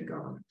Chrétien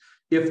government.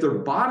 If they're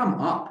bottom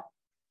up,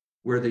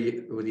 where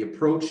the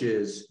approach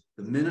is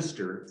the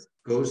minister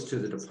goes to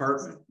the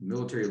department,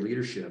 military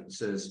leadership, and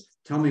says,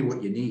 tell me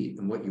what you need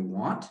and what you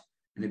want,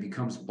 and it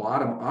becomes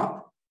bottom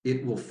up,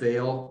 it will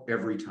fail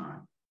every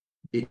time.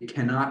 It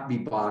cannot be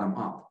bottom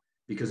up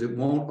because it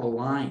won't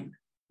align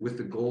with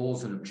the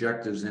goals and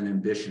objectives and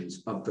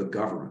ambitions of the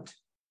government.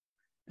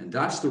 And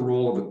that's the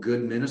role of a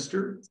good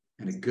minister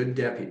and a good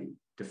deputy,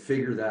 to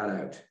figure that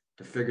out,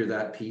 to figure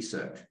that piece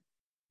out,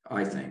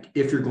 I think,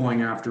 if you're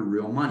going after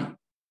real money.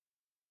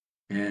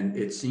 And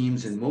it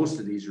seems in most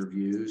of these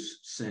reviews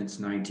since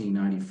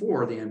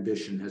 1994, the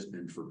ambition has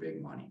been for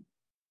big money.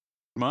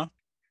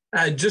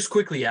 Just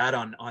quickly add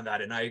on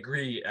that, and I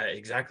agree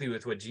exactly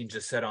with what Jean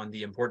just said on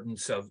the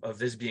importance of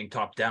this being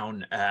top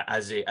down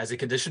as a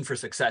condition for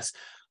success.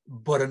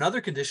 But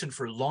another condition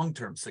for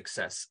long-term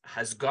success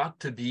has got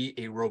to be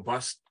a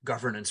robust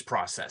governance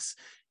process.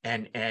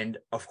 And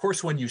of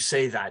course, when you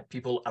say that,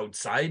 people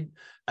outside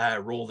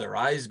roll their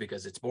eyes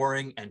because it's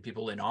boring, and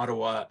people in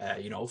Ottawa,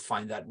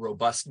 find that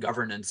robust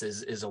governance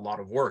is a lot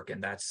of work,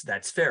 and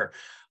that's fair.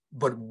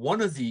 But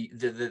one of the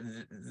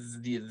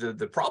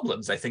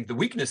problems, I think, the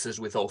weaknesses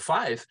with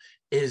 05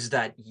 is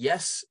that,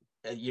 yes,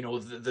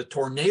 the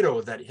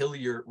tornado that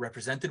Hillier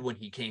represented when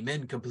he came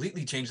in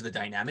completely changed the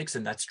dynamics,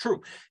 and that's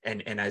true.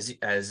 And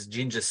as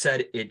Jean just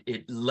said,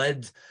 it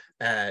led,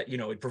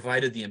 it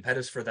provided the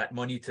impetus for that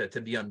money to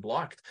be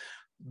unblocked.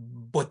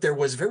 But there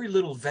was very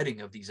little vetting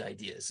of these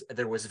ideas.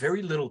 There was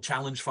very little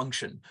challenge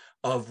function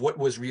of what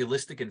was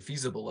realistic and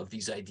feasible of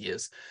these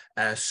ideas.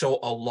 So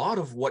a lot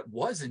of what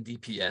was in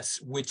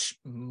DPS, which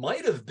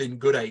might have been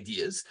good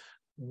ideas,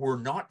 were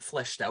not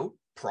fleshed out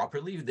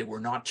properly. They were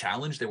not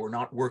challenged. They were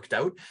not worked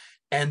out.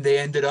 And they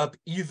ended up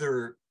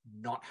either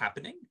not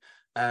happening,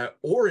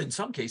 or in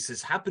some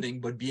cases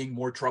happening, but being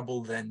more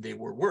trouble than they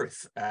were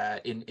worth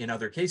in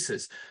other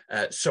cases.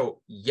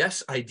 So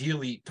yes,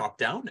 ideally top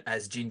down,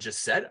 as Jean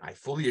just said, I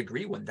fully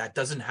agree. When that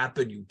doesn't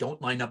happen, you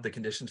don't line up the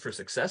conditions for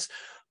success.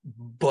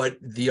 But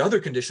the other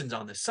conditions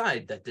on the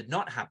side that did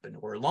not happen,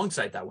 or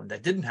alongside that one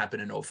that didn't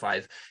happen in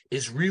 05,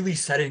 is really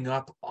setting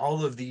up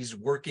all of these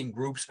working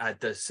groups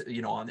at this,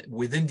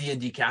 within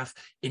DND-CAF,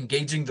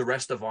 engaging the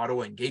rest of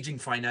Ottawa, engaging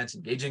finance,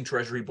 engaging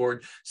Treasury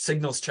Board,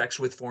 signals checks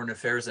with foreign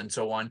affairs, and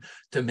so on,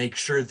 to make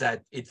sure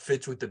that it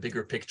fits with the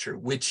bigger picture,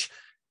 which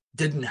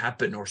didn't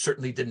happen, or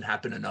certainly didn't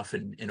happen enough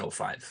in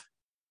 05.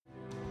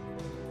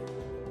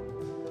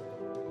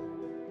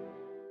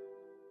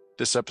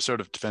 This episode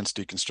of Defense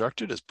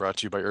Deconstructed is brought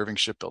to you by Irving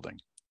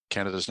Shipbuilding.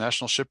 Canada's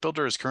national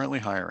shipbuilder is currently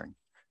hiring.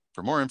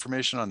 For more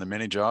information on the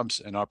many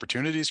jobs and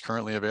opportunities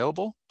currently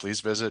available,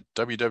 please visit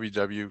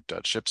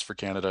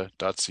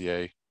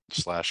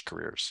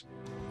www.shipsforcanada.ca/careers.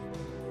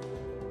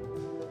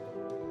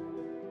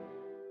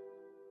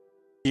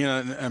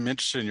 Ian, I'm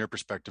interested in your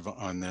perspective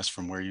on this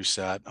from where you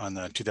sat on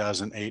the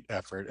 2008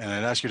 effort, and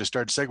I'd ask you to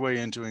start segue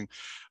into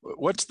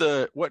what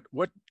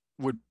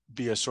would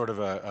be a sort of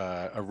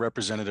a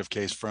representative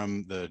case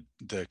from the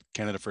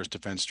Canada First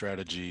Defense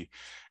Strategy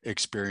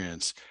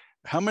experience.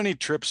 How many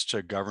trips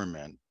to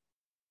government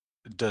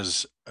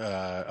does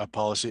a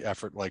policy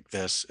effort like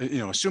this,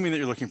 assuming that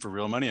you're looking for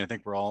real money? I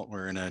think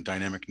we're in a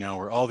dynamic now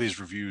where all these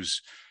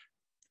reviews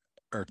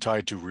are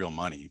tied to real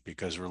money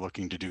because we're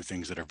looking to do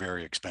things that are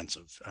very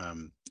expensive,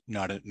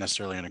 not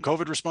necessarily in a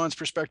COVID response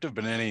perspective,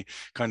 but in any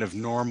kind of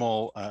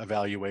normal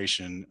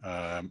evaluation,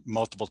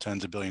 multiple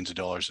tens of billions of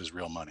dollars is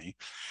real money.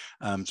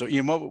 So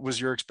Ian, what was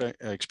your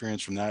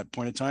experience from that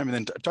point in time? And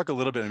then talk a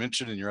little bit, I'm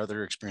interested in your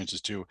other experiences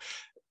too.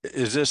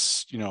 Is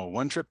this,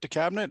 one trip to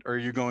cabinet, or are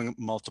you going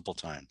multiple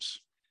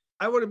times?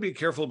 I want to be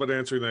careful about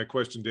answering that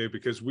question, Dave,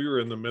 because we were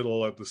in the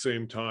middle at the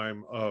same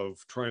time of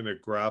trying to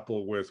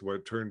grapple with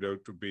what turned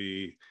out to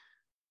be,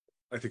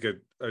 I think,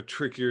 a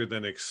trickier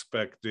than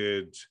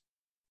expected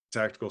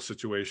tactical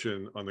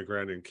situation on the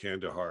ground in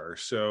Kandahar.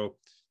 So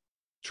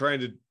trying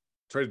to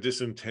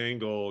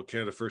disentangle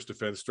Canada First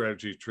Defense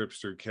Strategy trips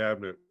through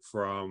cabinet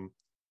from,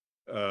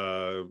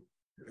 in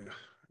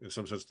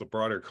some sense, the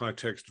broader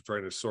context of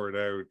trying to sort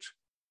out.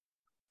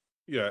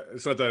 Yeah,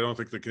 it's not that I don't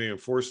think the Canadian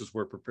forces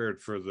were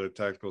prepared for the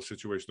tactical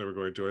situation they were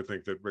going to. I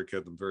think that Rick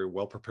had them very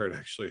well prepared,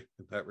 actually,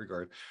 in that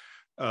regard.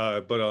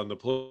 But on the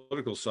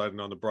political side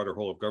and on the broader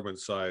whole of government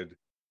side,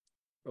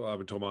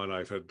 Thomas and I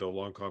have had a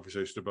long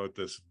conversation about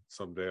this.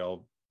 Someday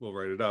we'll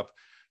write it up.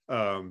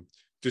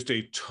 Just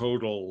a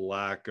total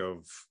lack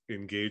of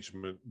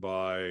engagement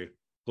by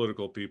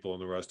political people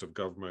and the rest of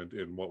government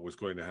in what was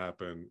going to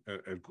happen.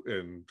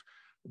 And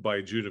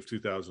by June of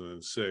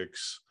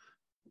 2006,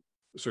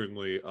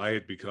 certainly I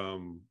had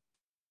become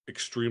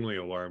extremely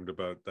alarmed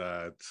about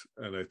that.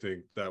 And I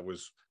think that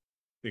was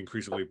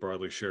increasingly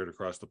broadly shared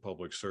across the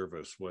public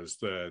service, was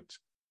that,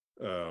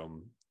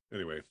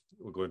 anyway,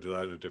 we'll go into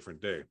that in a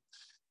different day.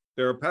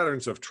 There are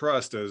patterns of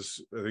trust,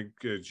 as I think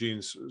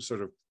Jean's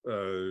sort of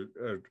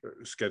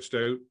sketched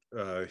out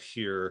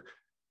here,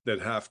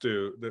 that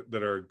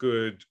are a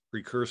good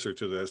precursor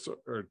to this.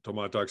 Or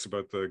Thomas talks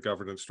about the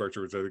governance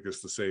structure, which I think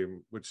is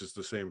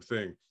the same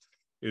thing,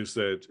 is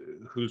that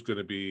who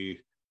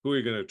are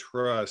you going to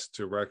trust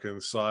to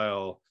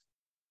reconcile?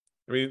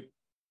 I mean,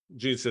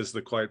 Jean says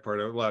the quiet part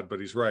out loud, but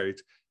he's right.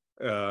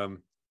 You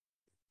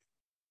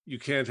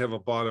can't have a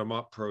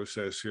bottom-up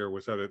process here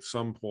without at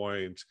some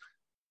point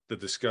the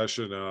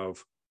discussion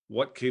of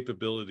what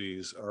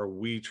capabilities are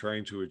we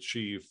trying to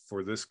achieve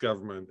for this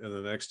government and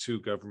the next two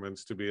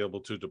governments to be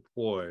able to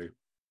deploy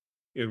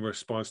in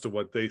response to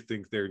what they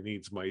think their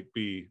needs might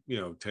be,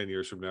 10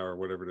 years from now, or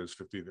whatever it is,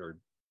 15 or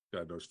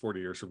God knows, 40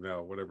 years from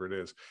now, whatever it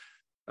is.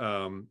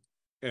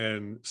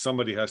 And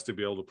somebody has to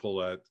be able to pull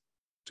that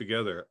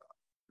together.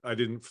 I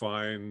didn't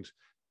find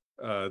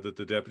that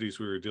the deputies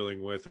we were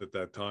dealing with at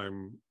that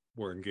time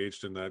were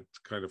engaged in that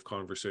kind of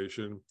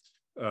conversation.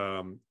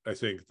 I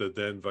think the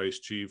then vice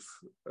chief,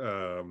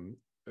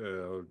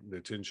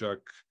 Nitinchuk,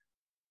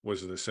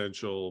 was an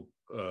essential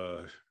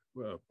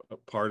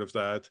part of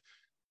that,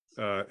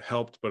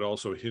 helped but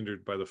also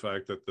hindered by the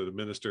fact that the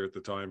minister at the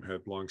time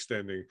had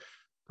longstanding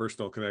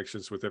personal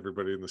connections with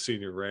everybody in the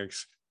senior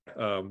ranks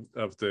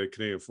of the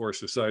Canadian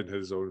Forces side, and had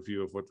his own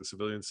view of what the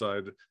civilian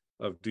side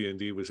of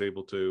DND was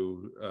able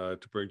to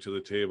bring to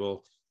the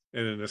table.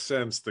 And in a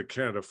sense, the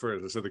Canada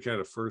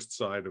First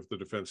side of the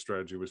defense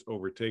strategy was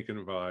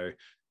overtaken by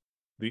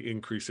the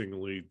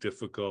increasingly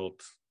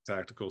difficult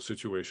tactical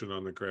situation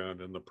on the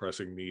ground and the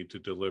pressing need to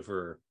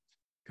deliver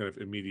kind of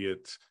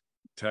immediate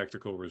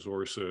tactical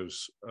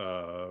resources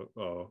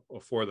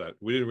for that.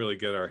 We didn't really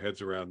get our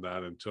heads around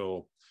that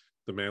until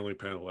the Manly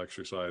Panel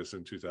exercise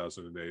in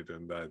 2008,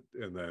 and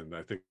then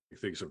I think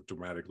things have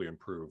dramatically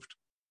improved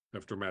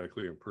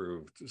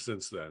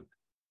since then.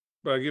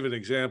 But I'll give an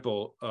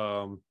example.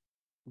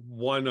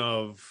 One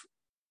of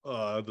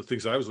the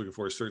things I was looking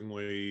for,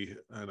 certainly,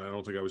 and I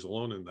don't think I was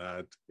alone in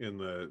that, in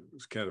the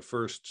Canada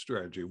First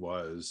strategy,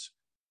 was,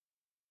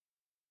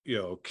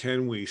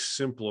 can we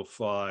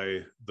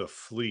simplify the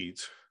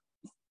fleet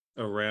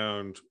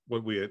around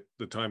what we at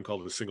the time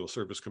called a single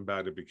service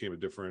combatant? Became a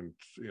different,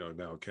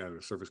 now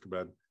Canada Surface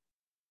Combatant,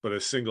 but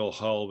a single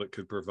hull that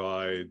could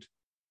provide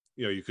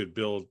you could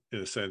build, in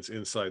a sense,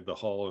 inside the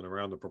hull and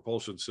around the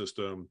propulsion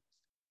system,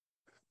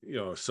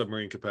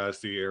 submarine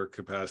capacity, air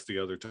capacity,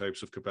 other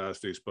types of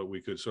capacities, but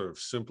we could sort of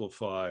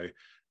simplify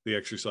the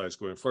exercise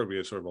going forward. We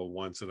had sort of a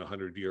once in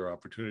 100-year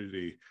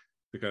opportunity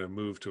to kind of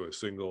move to a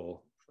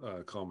single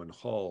common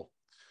hull.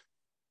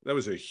 That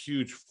was a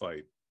huge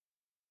fight,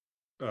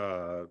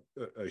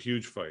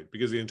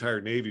 because the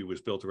entire Navy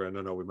was built around,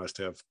 no, we must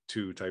have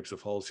two types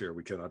of hulls here.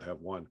 We cannot have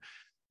one.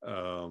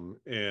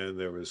 And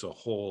there was a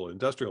whole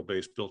industrial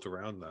base built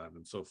around that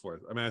and so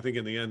forth. I mean, I think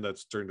in the end,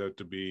 that's turned out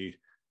to be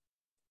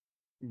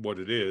what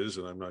it is.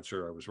 And I'm not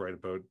sure I was right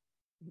about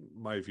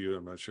my view.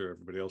 I'm not sure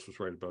everybody else was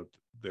right about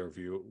their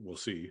view. We'll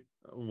see.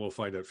 We'll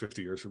find out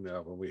 50 years from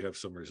now when we have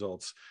some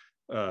results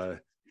to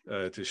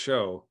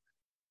show.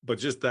 But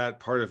just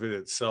that part of it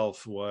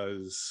itself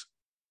was,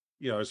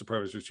 as the Prime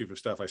Minister's Chief of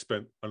Staff, I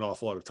spent an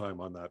awful lot of time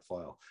on that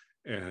file.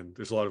 And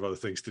there's a lot of other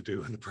things to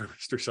do in the Prime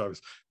Minister's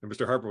office. And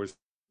Mr. Harper was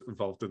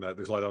involved in that.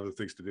 There's a lot of other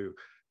things to do.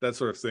 That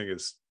sort of thing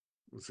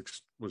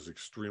was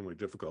extremely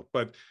difficult.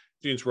 But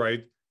Gene's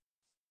right.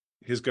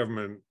 His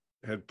government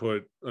had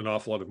put an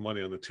awful lot of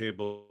money on the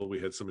table.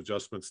 We had some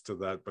adjustments to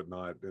that, but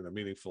not in a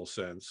meaningful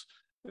sense.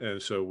 And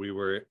so we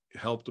were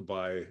helped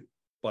by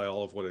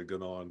all of what had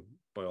gone on,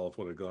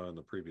 in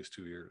the previous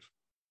 2 years.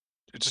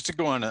 Just to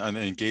go on the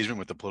engagement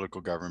with the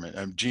political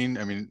government, Gene,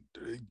 I mean,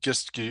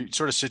 just can you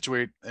sort of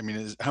situate, I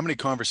mean, how many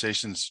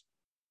conversations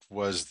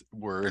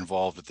were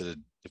involved with the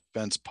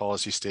defense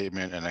policy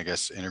statement, and I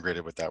guess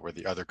integrated with that were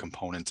the other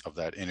components of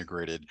that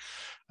integrated,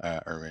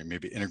 or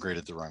maybe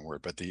integrated the wrong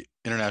word, but the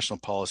international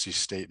policy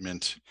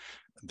statement,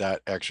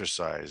 that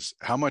exercise,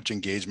 how much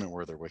engagement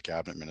were there with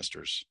cabinet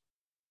ministers?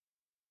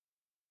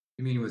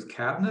 You mean with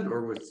cabinet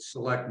or with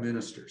select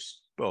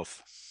ministers?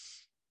 Both.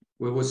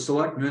 Well, with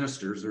select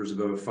ministers, there's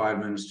about 5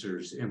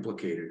 ministers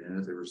implicated in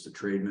it. There was the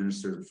trade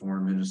minister, the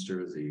foreign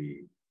minister,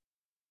 the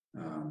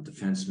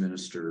defense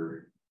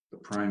minister, the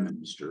prime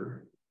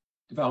minister,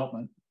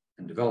 Development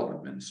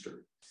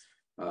minister.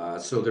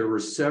 So there were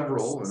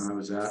several, and I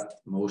was at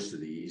most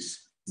of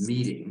these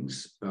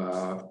meetings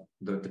that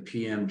the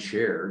PM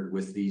chaired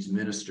with these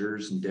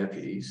ministers and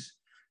deputies,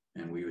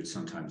 and we would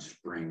sometimes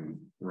bring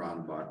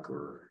Ron Buck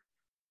or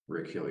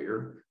Rick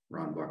Hillier.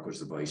 Ron Buck was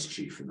the vice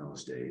chief in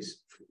those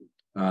days.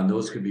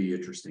 Those could be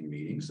interesting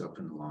meetings up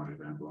in the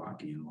Langevin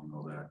block. Ian will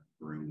know that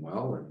room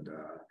well, and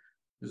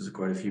there's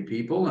quite a few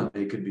people, and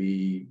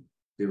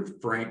they were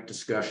frank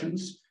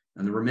discussions.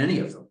 And there were many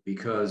of them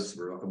because,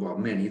 well,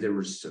 there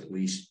was at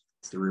least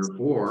 3 or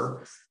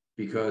 4,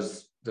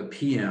 because the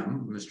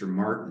PM, Mr.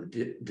 Martin,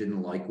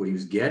 didn't like what he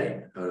was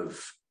getting out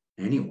of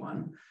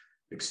anyone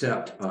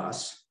except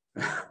us,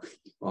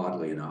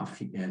 oddly enough.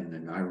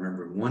 And I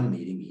remember in one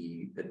meeting,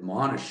 he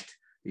admonished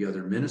the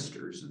other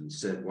ministers and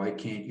said, why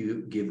can't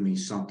you give me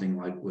something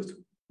like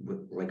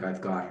like I've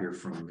got here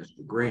from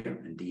Mr. Graham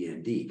and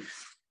DND?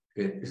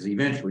 Because he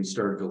eventually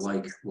started to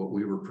like what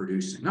we were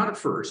producing. Not at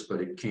first,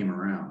 but it came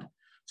around.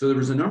 So there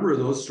was a number of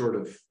those sort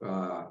of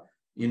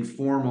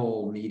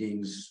informal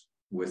meetings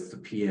with the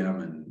PM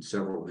and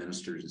several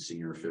ministers and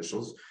senior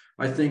officials.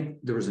 I think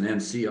there was an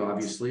NC,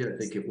 obviously. I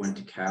think it went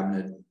to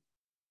cabinet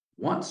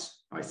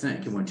once. I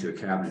think it went to a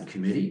cabinet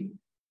committee.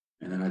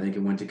 And then I think it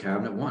went to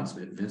cabinet once.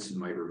 Vincent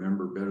might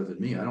remember better than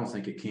me. I don't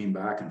think it came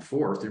back and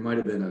forth. There might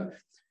have been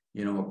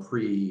a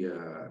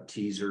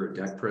pre-teaser, a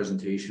deck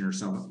presentation or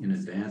something in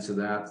advance of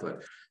that,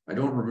 but I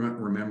don't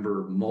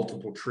remember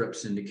multiple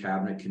trips into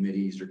cabinet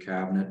committees or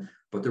cabinet,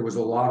 but there was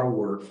a lot of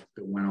work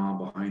that went on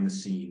behind the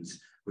scenes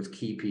with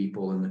key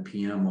people in the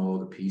PMO,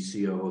 the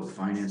PCO, the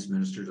finance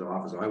minister's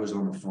office. I was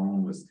on the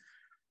phone with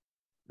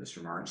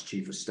Mr. Martin's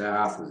chief of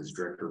staff, with his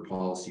director of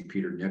policy,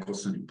 Peter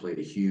Nicholson, who played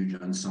a huge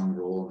unsung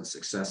role in the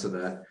success of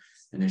that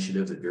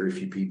initiative that very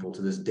few people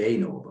to this day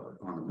know about.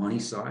 On the money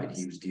side,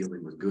 he was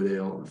dealing with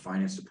Goodale and the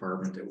finance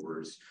department that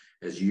were,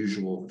 as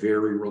usual,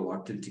 very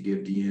reluctant to give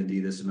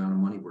DND this amount of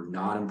money. We're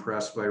not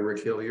impressed by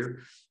Rick Hillier.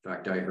 In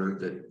fact, I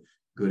heard that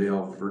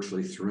Goodale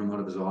virtually threw him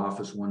out of his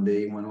office one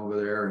day. He went over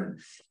there,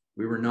 and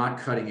we were not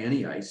cutting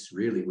any ice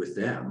really with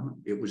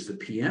them. It was the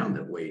PM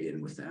that weighed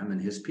in with them and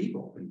his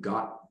people and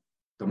got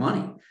the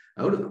money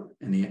out of them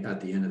at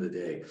the end of the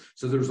day.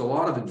 So there's a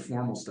lot of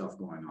informal stuff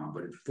going on,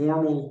 but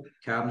formal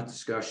cabinet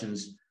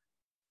discussions,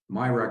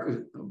 my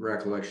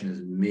recollection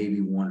is maybe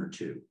 1 or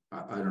 2.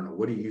 I don't know.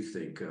 What do you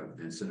think,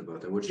 Vincent,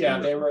 about that?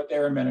 They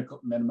were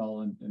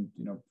minimal, and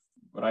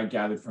what I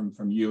gathered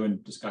from you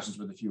and discussions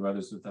with a few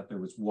others was that there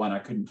was one I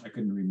couldn't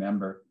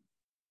remember.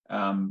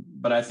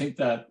 But I think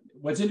that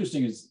what's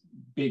interesting is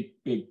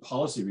big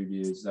policy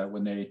reviews, that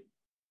when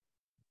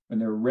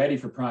they're ready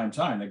for prime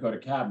time, they go to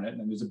cabinet,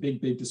 and there's a big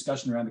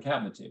discussion around the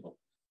cabinet table,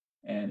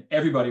 and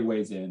everybody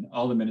weighs in,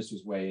 all the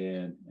ministers weigh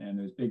in, and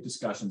there's big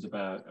discussions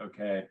about,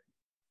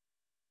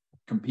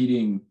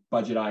 competing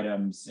budget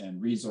items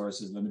and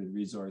resources, limited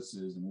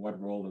resources, and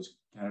what role does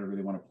Canada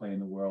really want to play in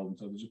the world. And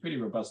so there's a pretty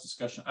robust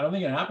discussion. I don't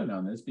think it happened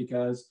on this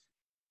because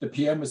the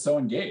PM was so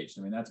engaged.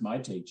 I mean, that's my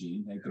take,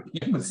 Gene. Like, the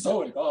PM was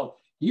so involved.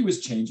 He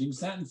was changing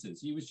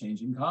sentences. He was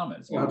changing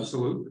comments.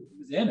 Absolutely. He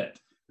was in it.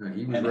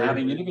 and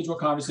having individual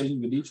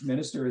conversations with each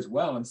minister as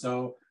well. And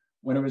so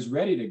when it was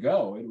ready to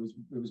go, it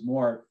was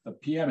more, the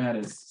PM had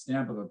his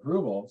stamp of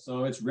approval,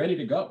 so it's ready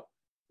to go.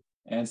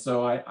 And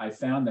so I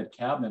found that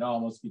cabinet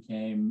almost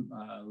became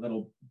a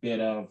little bit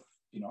of,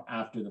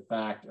 after the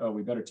fact, oh,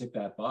 we better tick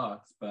that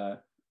box,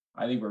 but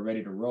I think we're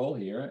ready to roll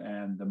here.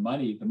 And the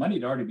money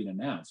had already been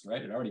announced,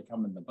 right? It had already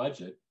come in the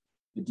budget.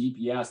 The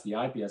DPS, the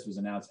IPS was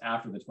announced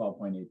after the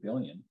 12.8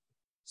 billion.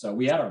 So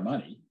we had our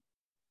money.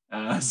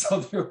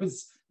 So there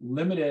was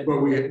limited. But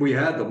we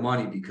had the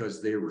money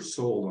because they were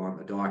sold on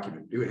the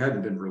document. It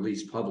hadn't been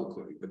released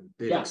publicly, but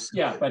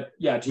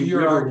to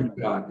your argument,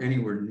 got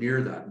anywhere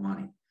near that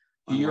money.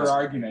 To your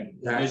argument,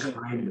 that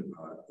kind of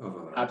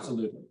a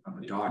absolutely of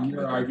a document.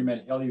 To your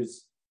argument,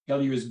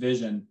 Hillier's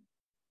vision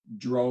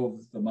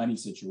drove the money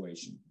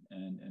situation,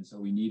 and so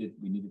we needed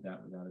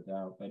that without a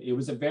doubt. But it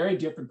was a very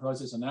different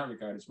process in that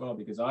regard as well,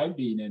 because I've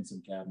been in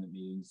some cabinet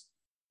meetings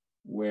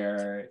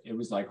where it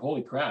was like,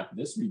 holy crap,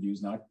 this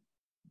review's not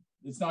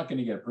going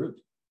to get approved.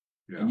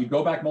 Yeah. And you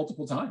go back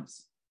multiple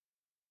times.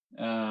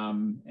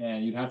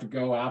 And you'd have to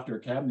go after a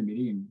cabinet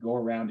meeting and go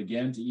around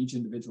again to each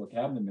individual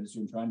cabinet minister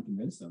and try and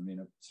convince them.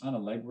 A ton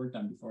of legwork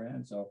done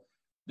beforehand. So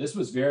this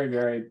was very,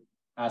 very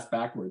ass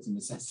backwards in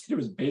the sense that it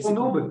was basically.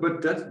 Well, no,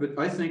 but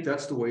I think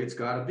that's the way it's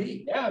got to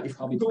be. Yeah, if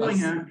you're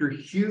going after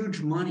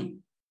huge money,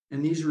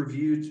 and these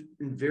reviews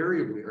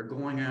invariably are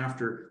going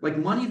after like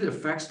money that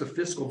affects the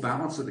fiscal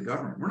balance of the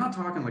government. We're not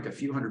talking like a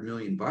few $100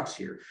 million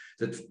here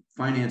that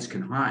finance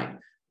can hide.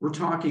 We're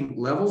talking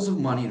levels of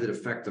money that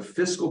affect the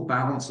fiscal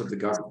balance of the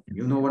government.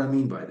 You know what I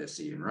mean by this,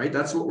 Ian, right?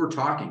 That's what we're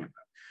talking about.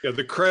 Yeah,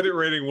 the credit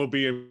rating will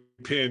be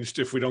impinged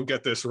if we don't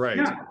get this right.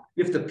 Yeah,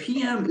 if the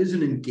PM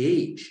isn't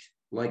engaged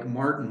like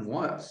Martin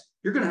was,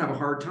 you're going to have a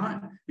hard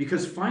time,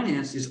 because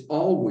finance is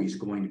always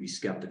going to be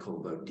skeptical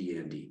about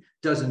DND.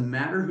 Doesn't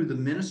matter who the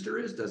minister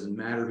is, doesn't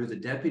matter who the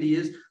deputy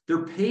is,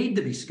 they're paid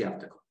to be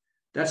skeptical.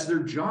 That's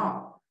their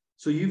job.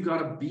 So you've got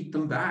to beat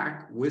them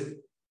back with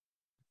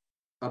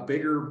a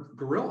bigger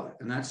gorilla,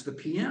 and that's the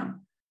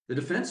PM. The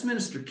defense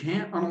minister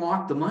can't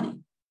unlock the money.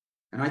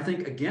 And I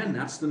think, again,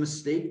 that's the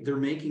mistake they're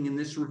making in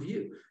this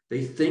review.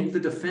 They think the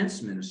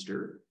defense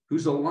minister,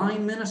 who's a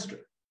line minister,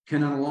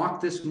 can unlock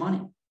this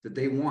money that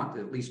they want,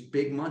 at least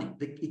big money.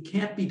 It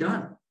can't be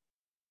done.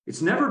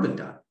 It's never been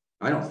done,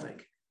 I don't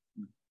think.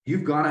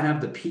 You've got to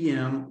have the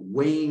PM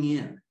weighing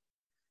in.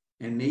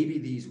 And maybe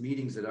these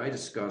meetings that I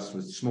discussed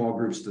with small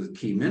groups to the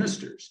key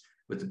ministers,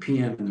 with the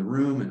PM in the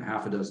room and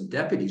half a dozen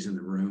deputies in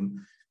the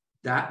room,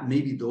 that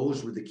maybe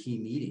those were the key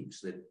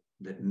meetings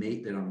that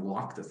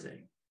unlock the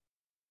thing.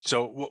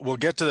 So we'll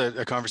get to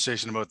a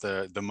conversation about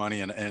the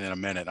money in a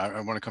minute.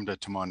 I want to come to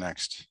Tomas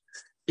next.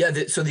 Yeah,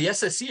 so the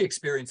SSC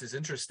experience is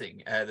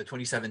interesting, the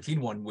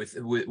 2017 one with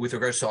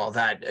regards to all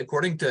that.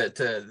 According to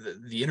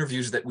the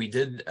interviews that we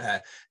did,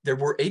 there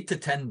were 8 to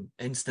 10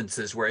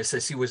 instances where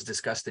SSC was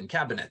discussed in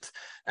cabinet,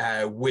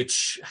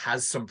 which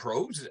has some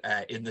pros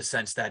in the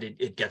sense that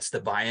it gets the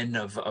buy-in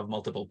of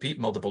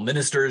multiple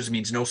ministers,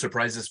 means no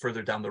surprises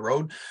further down the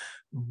road.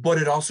 But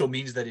it also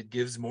means that it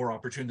gives more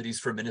opportunities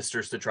for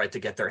ministers to try to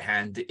get their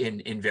hand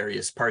in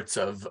various parts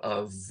of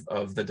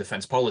the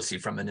defense policy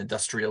from an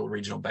industrial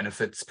regional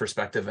benefits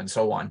perspective and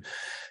so on.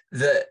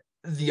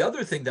 The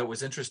other thing that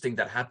was interesting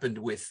that happened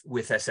with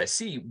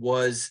SSC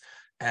was,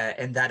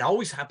 and that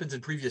always happens in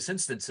previous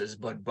instances,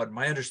 but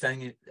my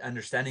understanding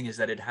is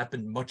that it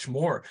happened much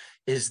more,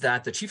 is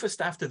that the chief of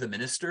staff to the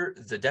minister,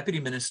 the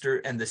deputy minister,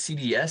 and the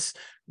CDS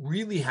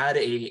really had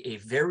a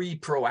very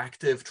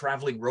proactive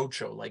traveling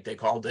roadshow, like they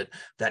called it,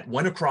 that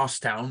went across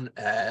town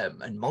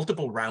in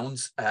multiple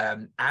rounds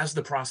as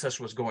the process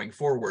was going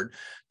forward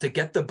to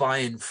get the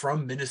buy-in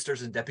from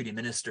ministers and deputy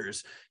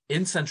ministers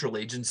in central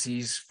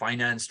agencies,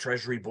 finance,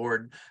 treasury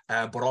board,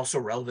 but also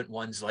relevant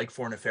ones like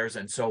foreign affairs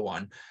and so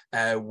on,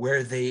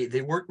 where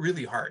they worked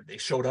really hard. They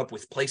showed up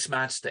with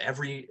placemats to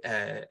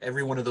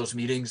every one of those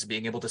meetings,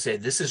 being able to say,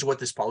 this is what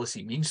this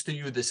policy means to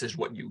you, this is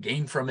what you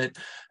gain from it,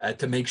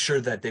 to make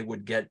sure that they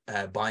would get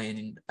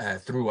buy-in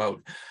throughout.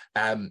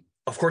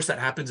 Of course, that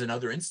happens in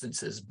other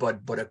instances,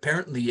 but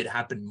apparently it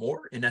happened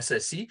more in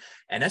SSC,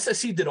 and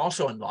SSC did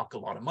also unlock a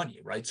lot of money,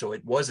 right? So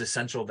it was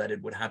essential that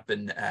it would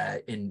happen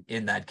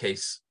in that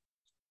case.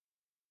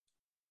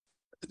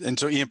 And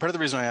so, Ian, part of the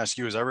reason I ask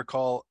you is I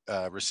recall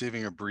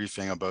receiving a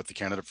briefing about the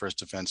Canada First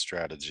Defence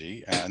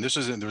Strategy, and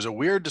there was a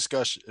weird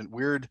discussion,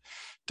 weird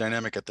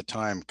dynamic at the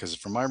time, because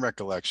from my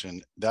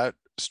recollection, that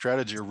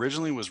strategy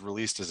originally was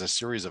released as a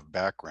series of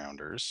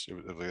backgrounders.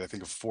 It was, I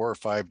think, of 4 or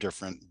 5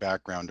 different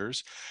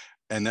backgrounders,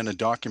 and then a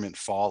document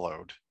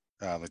followed,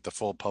 like the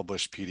full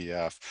published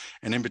PDF.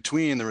 And in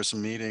between, there were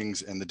some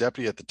meetings, and the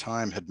deputy at the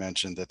time had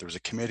mentioned that there was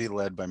a committee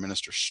led by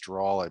Minister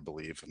Strahl, I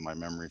believe, if my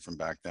memory from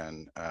back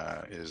then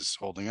is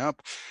holding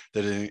up,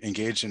 that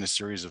engaged in a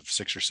series of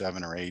 6 or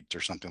 7 or 8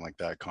 or something like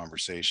that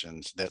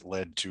conversations that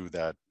led to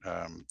that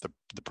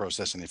the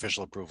process and the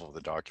official approval of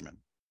the document.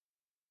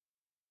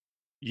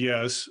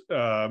 Yes,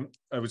 I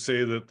would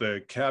say that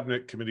the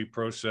cabinet committee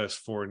process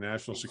for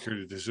national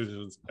security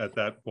decisions at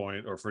that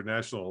point, or for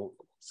national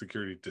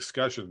security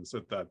discussions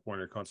at that point,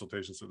 or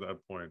consultations at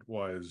that point,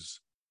 was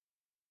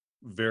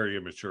very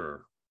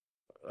immature.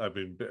 I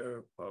mean,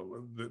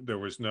 there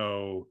was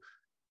no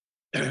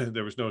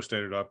there was no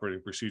standard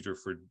operating procedure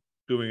for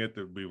doing it,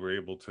 that we were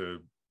able to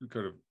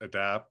kind of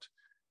adapt,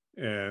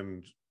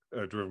 and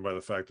driven by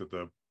the fact that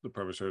the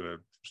Prime Minister had a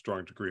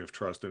strong degree of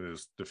trust in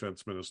his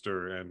defense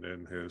minister and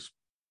in his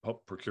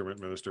procurement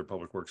minister,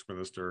 public works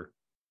minister,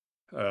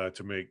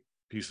 to make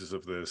pieces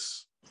of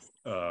this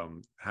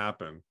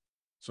happen.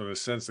 So in a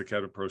sense, the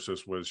cabinet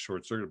process was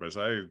short-circuited. But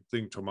I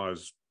think Tomas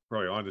is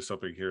probably onto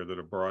something here, that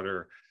a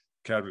broader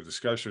cabinet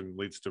discussion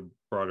leads to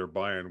broader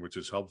buy-in, which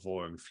is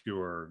helpful, and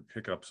fewer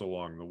hiccups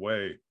along the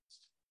way.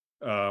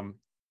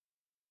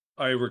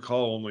 I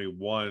recall only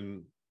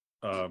one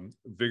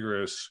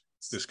vigorous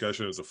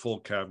discussion at the full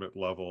cabinet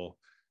level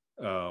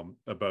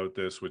about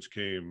this, which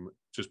came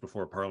just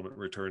before Parliament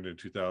returned in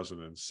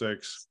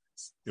 2006.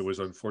 It was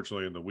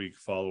unfortunately in the week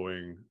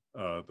following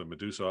the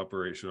Medusa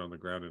operation on the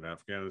ground in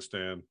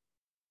Afghanistan.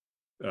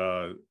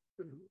 I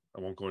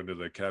won't go into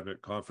the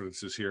cabinet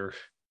confidences here,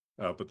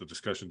 but the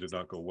discussion did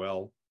not go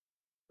well.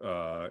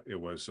 It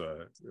was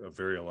a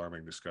very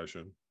alarming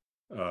discussion.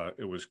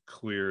 It was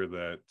clear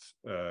that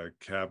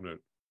cabinet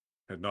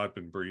had not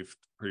been briefed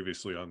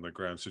previously on the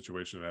ground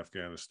situation in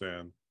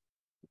Afghanistan,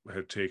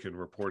 had taken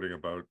reporting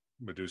about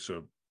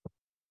Medusa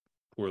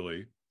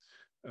poorly,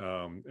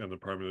 and the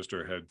Prime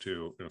Minister had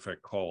to, in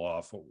effect, call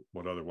off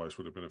what otherwise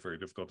would have been a very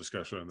difficult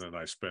discussion. And then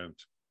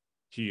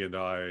he and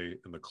I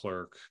and the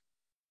clerk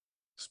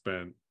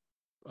spent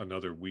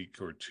another week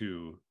or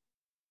two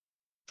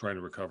trying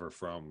to recover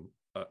from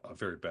a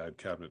very bad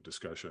cabinet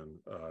discussion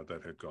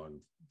that had gone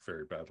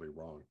very badly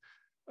wrong.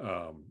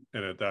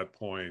 And at that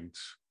point,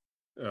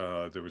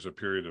 there was a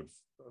period of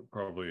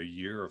probably a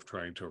year of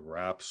trying to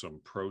wrap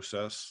some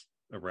process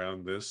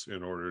around this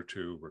in order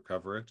to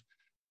recover it.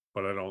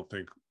 But I don't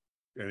think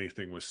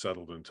anything was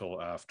settled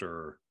until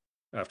after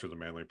the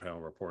Manley Panel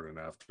report and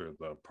after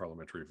the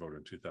parliamentary vote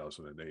in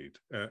 2008.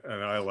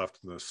 And I left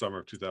in the summer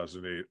of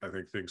 2008. I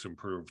think things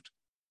improved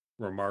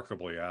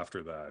remarkably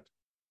after that.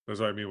 That's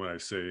what I mean when I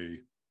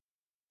say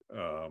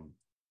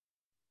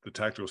the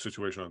tactical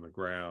situation on the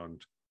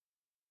ground,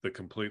 the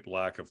complete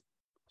lack of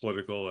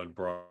political and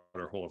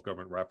broader whole of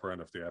government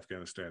wraparound of the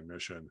Afghanistan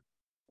mission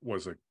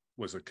was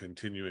a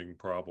continuing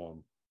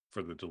problem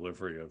for the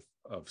delivery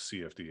of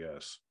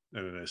CFDS.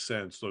 And in a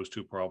sense, those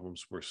two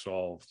problems were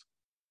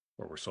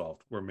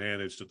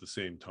managed at the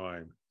same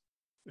time,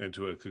 and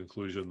to a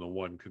conclusion, the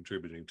one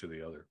contributing to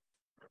the other.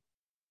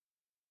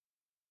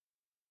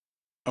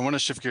 I want to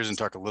shift gears and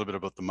talk a little bit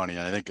about the money.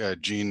 And I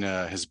think Gene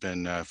has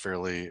been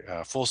fairly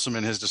fulsome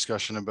in his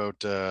discussion about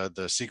the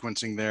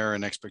sequencing there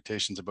and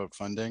expectations about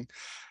funding.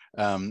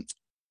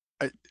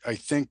 I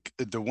think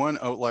the one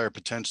outlier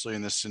potentially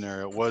in this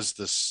scenario was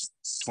this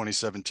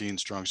 2017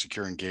 Strong,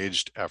 Secure,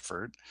 Engaged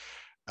effort,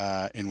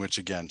 in which,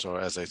 again, so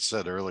as I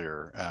said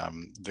earlier,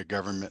 the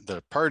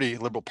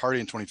Liberal Party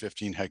in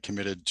 2015 had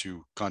committed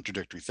to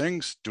contradictory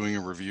things, doing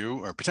a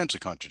review, or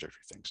potentially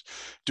contradictory things,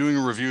 doing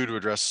a review to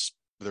address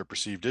their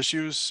perceived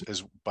issues,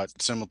 but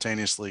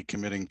simultaneously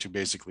committing to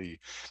basically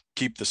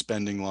keep the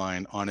spending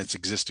line on its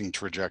existing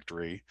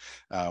trajectory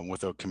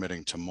without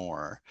committing to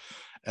more.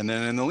 And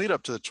then in the lead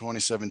up to the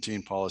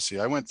 2017 policy,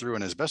 I went through,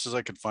 and as best as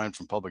I could find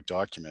from public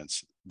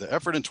documents, the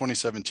effort in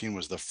 2017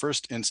 was the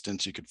first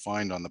instance you could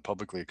find on the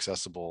publicly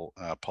accessible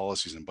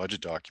policies and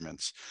budget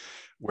documents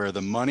where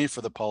the money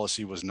for the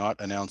policy was not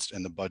announced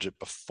in the budget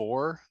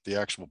before the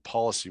actual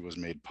policy was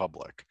made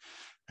public.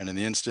 And in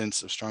the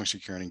instance of Strong,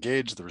 Secure, and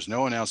Engaged, there was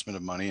no announcement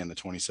of money in the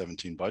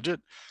 2017 budget.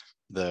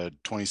 The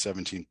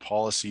 2017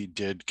 policy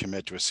did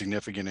commit to a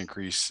significant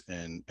increase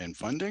in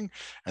funding,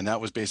 and that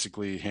was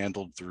basically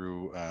handled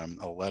through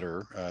a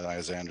letter,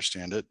 as I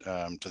understand it,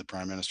 to the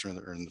Prime Minister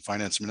and the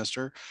Finance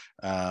Minister.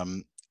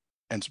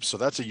 And so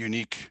that's a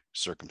unique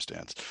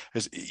circumstance.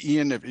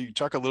 Ian, if you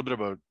talk a little bit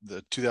about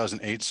the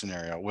 2008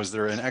 scenario, was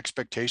there an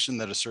expectation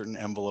that a certain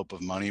envelope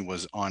of money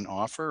was on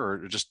offer,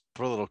 or just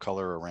put a little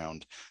color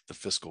around the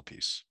fiscal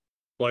piece?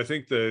 Well, I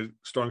think the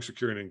Strong,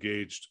 Secure, and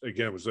Engaged,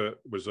 again, was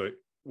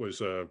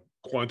a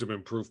quantum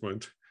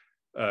improvement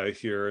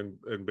here,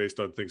 and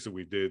based on things that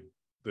we did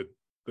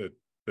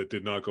that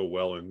did not go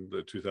well in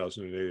the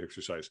 2008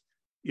 exercise.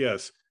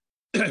 Yes,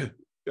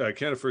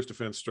 Canada First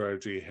Defence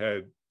Strategy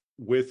had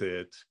with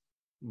it,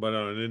 but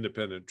on an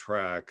independent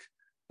track,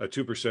 a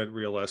 2%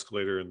 real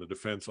escalator in the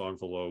defense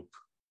envelope,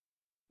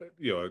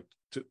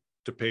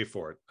 to pay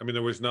for it. I mean,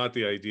 there was not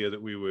the idea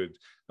that we would,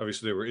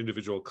 obviously there were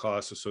individual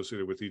costs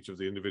associated with each of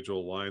the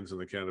individual lines in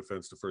the Canada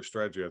Defence First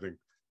Strategy. I think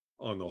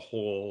on the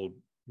whole,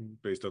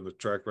 based on the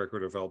track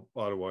record of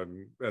Ottawa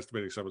and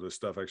estimating some of this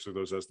stuff, actually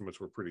those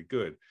estimates were pretty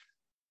good.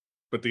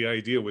 But the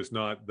idea was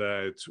not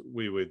that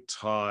we would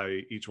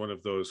tie each one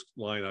of those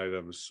line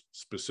items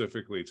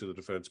specifically to the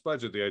defense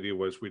budget. The idea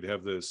was we'd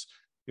have this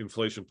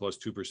inflation plus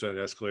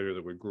 2% escalator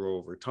that would grow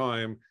over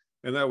time,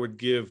 and that would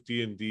give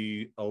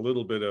D&D a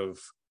little bit of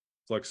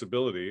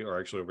flexibility, or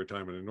actually over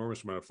time an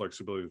enormous amount of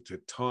flexibility, to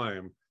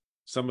time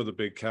some of the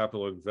big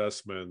capital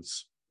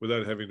investments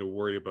without having to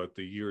worry about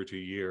the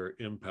year-to-year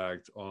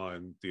impact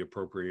on the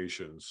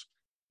appropriations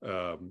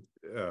for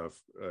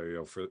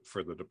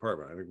the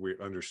department. I think we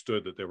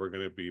understood that there were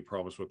going to be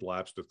problems with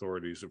lapsed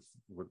authorities if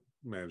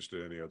managed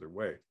it any other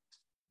way.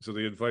 So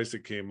the advice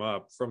that came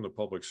up from the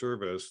public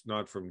service,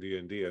 not from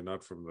D&D and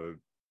not from the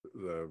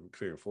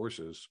Canadian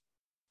Forces,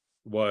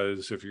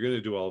 was if you're going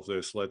to do all of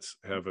this, let's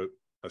have a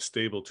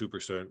stable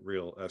 2%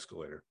 real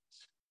escalator.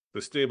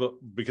 The stable,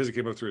 because it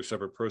came up through a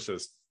separate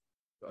process,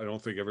 I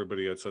don't think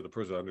everybody outside the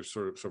process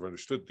sort of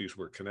understood these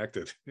were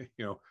connected.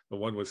 The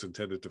one was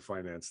intended to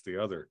finance the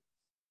other.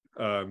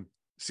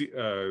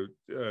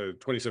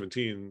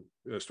 2017,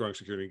 Strong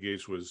Security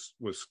Engaged was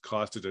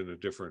costed in a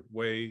different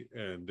way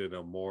and in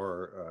a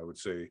more, I would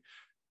say,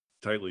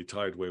 tightly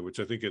tied way, which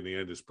I think in the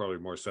end is probably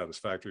more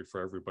satisfactory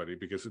for everybody,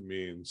 because it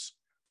means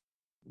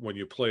when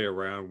you play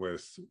around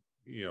with,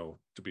 to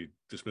be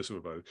dismissive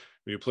about it,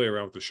 when you play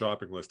around with the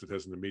shopping list, it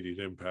has an immediate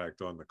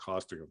impact on the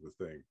costing of the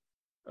thing.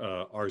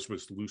 Ours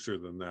was looser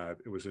than that.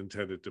 It was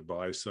intended to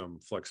buy some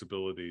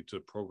flexibility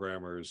to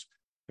programmers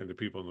and to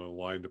people in the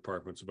line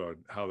departments about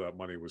how that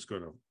money was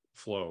going to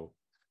flow.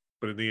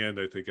 But in the end,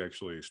 I think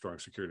actually Strong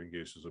Security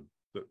Engaged is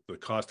the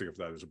costing of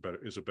that is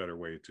a better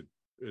way to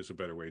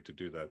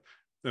do that.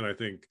 And I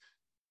think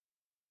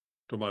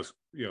Tomas,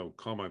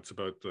 comments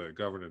about the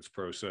governance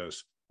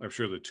process, I'm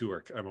sure the two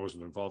are, I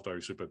wasn't involved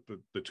obviously, but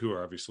the two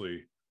are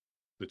obviously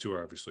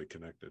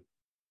connected.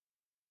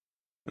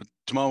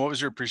 Tomas, what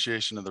was your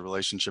appreciation of the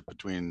relationship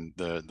between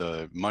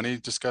the money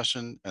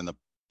discussion and the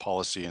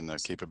policy and the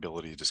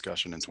capability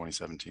discussion in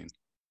 2017?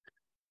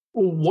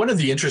 One of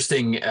the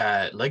interesting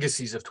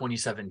legacies of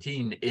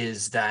 2017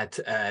 is that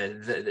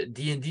the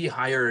D&D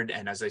hired,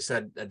 and as I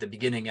said at the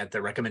beginning, at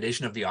the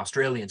recommendation of the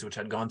Australians, which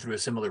had gone through a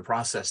similar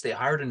process, they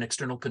hired an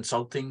external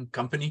consulting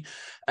company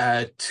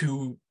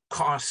to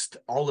cost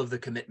all of the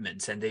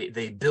commitments, and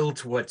they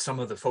built what some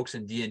of the folks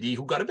in D&D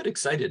who got a bit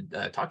excited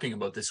talking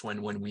about this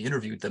when we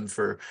interviewed them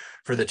for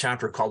the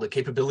chapter, called a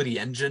capability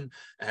engine,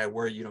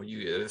 where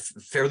you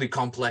fairly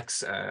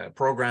complex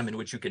program in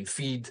which you can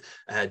feed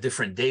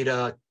different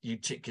data. You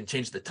can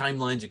change the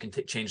timelines, you can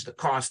change the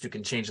cost, you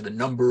can change the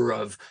number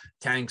of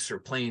tanks or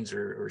planes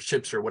or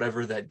ships or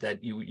whatever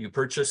that you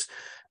purchase.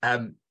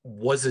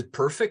 Was it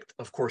perfect?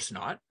 Of course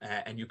not.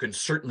 And you can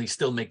certainly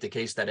still make the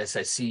case that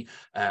SSC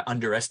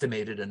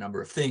underestimated a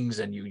number of things,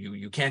 and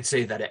you can't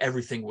say that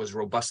everything was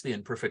robustly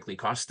and perfectly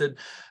costed,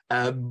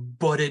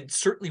 but it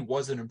certainly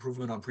was an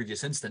improvement on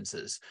previous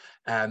instances.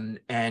 And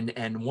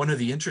one of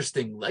the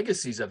interesting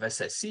legacies of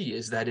SSC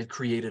is that it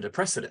created a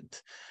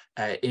precedent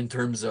in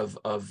terms of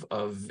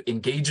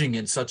engaging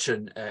in such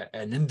an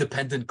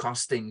independent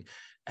costing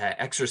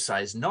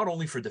exercise, not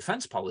only for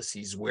defense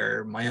policies,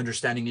 where my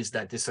understanding is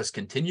that this has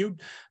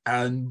continued,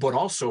 but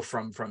also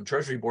from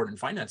Treasury Board and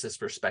Finance's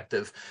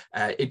perspective,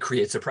 it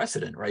creates a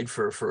precedent, right,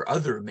 for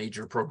other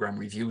major program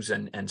reviews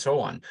and so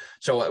on.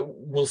 So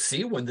we'll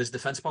see when this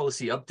defense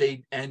policy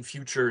update and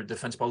future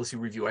defense policy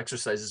review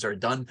exercises are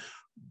done,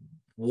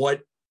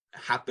 what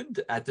happened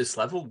at this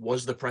level.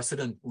 Was the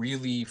precedent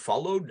really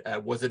followed?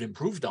 Was it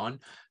improved on?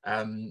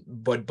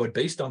 But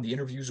based on the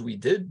interviews we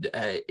did,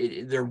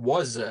 there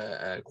was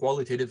a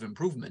qualitative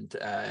improvement,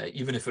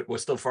 even if it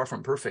was still far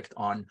from perfect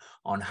on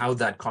how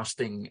that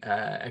costing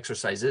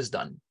exercise is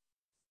done.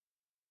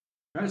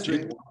 Can I just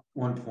make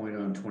one point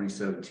on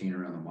 2017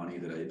 around the money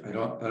that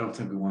I don't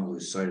think we want to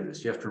lose sight of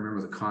this. You have to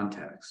remember the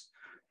context.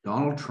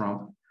 Donald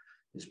Trump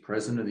is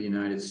president of the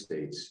United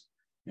States,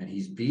 and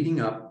he's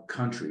beating up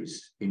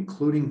countries,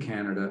 including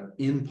Canada,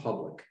 in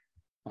public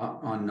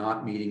on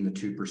not meeting the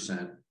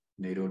 2%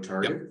 NATO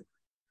target. Yep.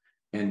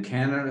 And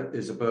Canada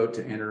is about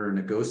to enter a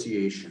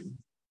negotiation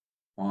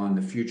on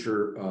the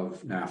future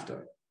of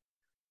NAFTA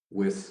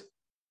with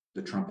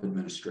the Trump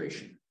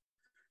administration.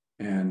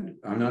 And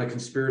I'm not a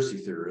conspiracy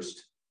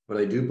theorist, but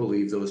I do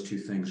believe those two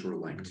things were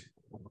linked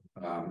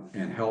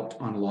and helped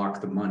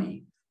unlock the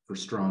money for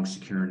Strong,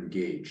 Secure, and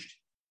Engaged.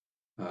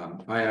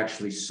 I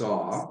actually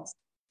saw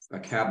a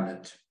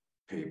cabinet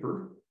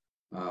paper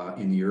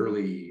in the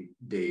early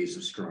days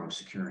of Strong,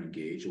 Secure, and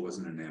Engaged. It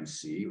wasn't an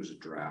MC, it was a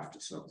draft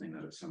of something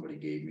that somebody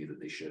gave me that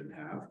they shouldn't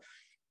have,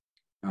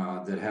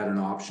 that had an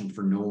option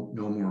for no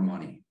more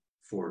money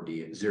for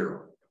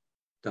zero.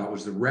 That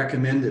was the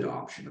recommended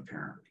option,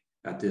 apparently,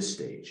 at this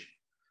stage,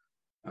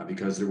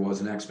 because there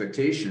was an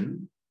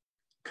expectation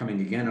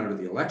coming again out of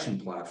the election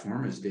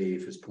platform, as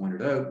Dave has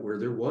pointed out, where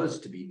there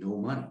was to be no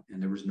money,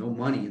 and there was no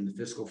money in the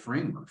fiscal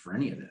framework for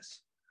any of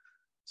this.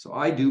 So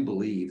I do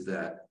believe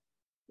that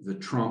the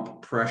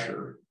Trump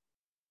pressure,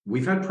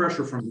 we had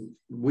pressure from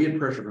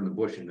the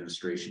Bush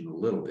administration a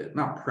little bit,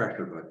 not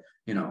pressure, but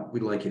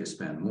we'd like you to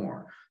spend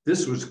more.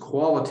 This was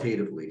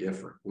qualitatively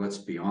different. Let's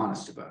be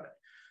honest about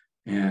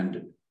it.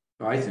 And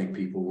I think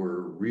people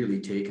were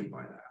really taken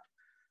by that.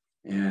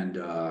 And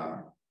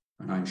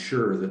I'm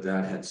sure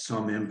that had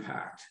some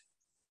impact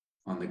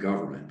on the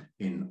government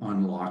in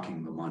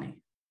unlocking the money.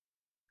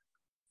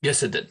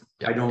 Yes, it did.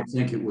 Yeah. I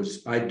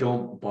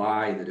don't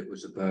buy that it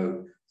was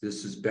about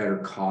this is better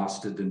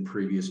costed than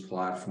previous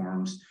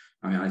platforms.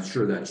 I mean, I'm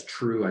sure that's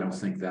true. I don't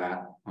think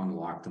that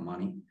unlocked the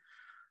money.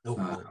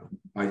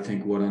 I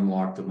think what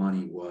unlocked the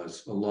money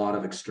was a lot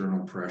of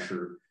external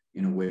pressure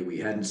in a way we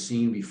hadn't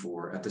seen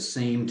before. At the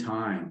same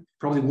time,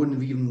 probably wouldn't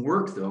have even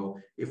worked though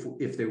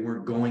if they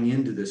weren't going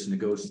into this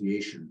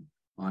negotiation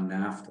on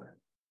NAFTA.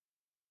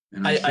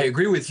 And I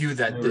agree with you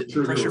that the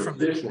pressure from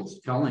the officials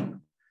telling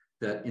them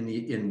that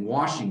in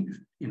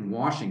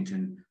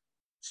Washington,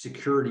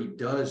 security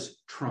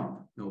does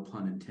trump, no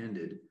pun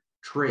intended,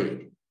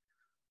 trade.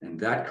 And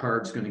that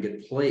card's going to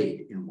get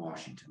played in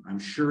Washington. I'm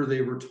sure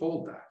they were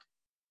told that.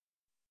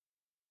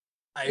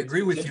 I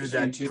agree with you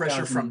that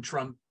pressure from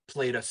Trump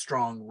played a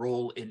strong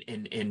role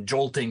in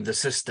jolting the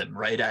system,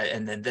 right?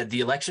 And then the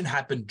election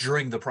happened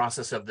during the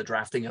process of the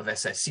drafting of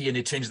SSC, and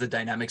it changed the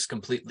dynamics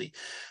completely.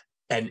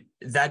 And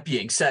that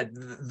being said,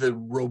 the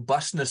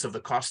robustness of the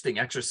costing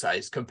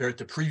exercise compared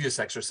to previous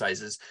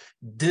exercises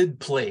did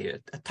play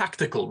a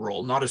tactical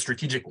role, not a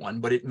strategic one,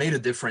 but it made a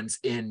difference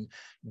in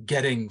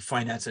getting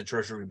Finance and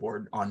Treasury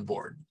Board on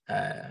board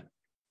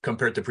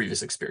compared to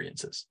previous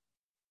experiences.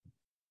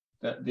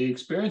 The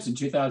experience in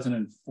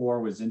 2004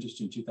 was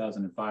interesting,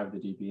 2005, the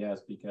DPS,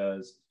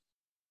 because,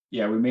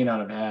 yeah, we may not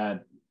have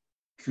had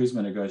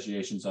Kuzma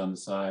negotiations on the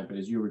side, but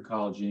as you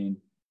recall, Gene,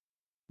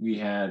 we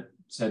had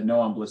said no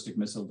on ballistic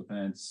missile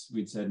defense.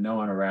 We'd said no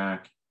on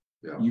Iraq.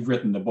 Yeah. You've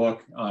written the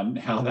book on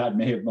how that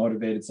may have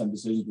motivated some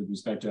decisions with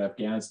respect to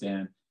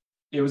Afghanistan.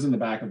 It was in the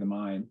back of the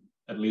mind,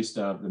 at least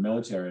of the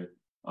military,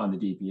 on the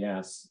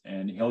DPS.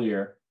 And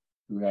Hillier,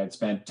 who had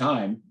spent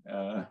time,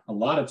 a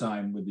lot of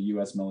time with the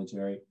US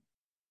military,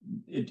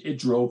 it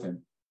drove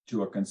him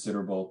to a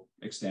considerable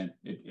extent.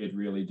 It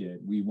really did.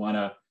 We want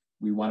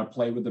to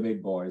play with the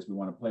big boys. We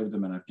want to play with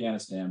them in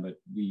Afghanistan, but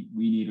we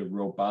need a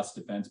robust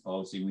defense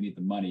policy. We need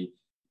the money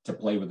to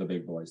play with the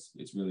big boys.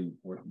 It's really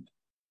important.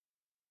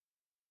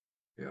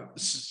 Yeah.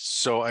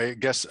 So I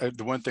guess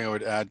the one thing I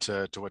would add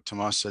to what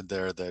Tomas said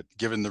there, that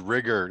given the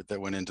rigor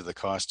that went into the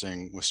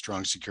costing with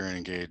strong, secure, and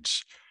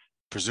engaged,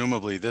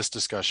 presumably this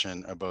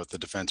discussion about the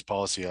defense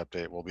policy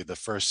update will be the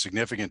first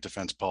significant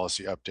defense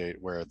policy update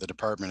where the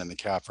department and the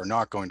CAF are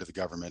not going to the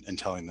government and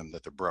telling them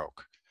that they're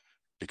broke,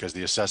 because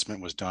the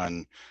assessment was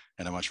done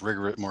in a much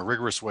more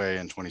rigorous way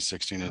in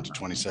 2016 into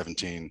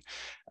 2017,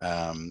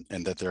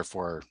 and that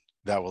therefore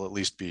that will at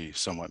least be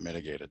somewhat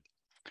mitigated.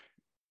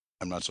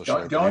 I'm not so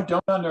sure.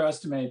 Don't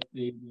underestimate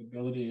the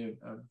ability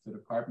of the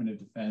Department of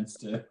Defense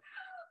to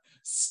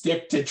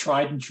stick to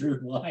tried and true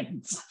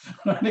lines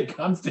when it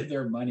comes to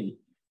their money.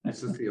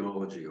 It's a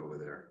theology over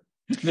there.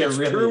 It's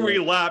really true, we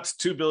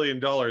lapsed $2 billion,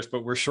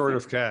 but we're short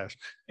of cash.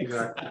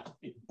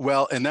 Exactly.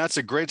 Well, and that's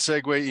a great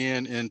segue,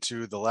 Ian,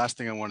 into the last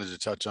thing I wanted to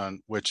touch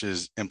on, which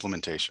is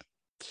implementation.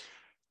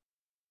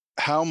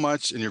 How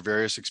much in your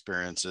various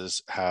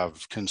experiences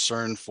have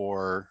concern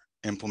for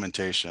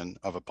implementation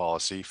of a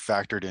policy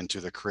factored into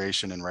the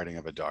creation and writing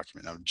of a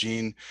document? Now,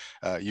 Gene,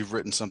 you've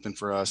written something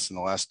for us in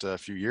the last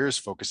few years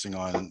focusing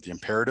on the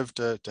imperative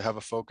to have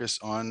a focus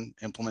on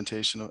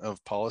implementation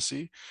of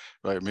policy.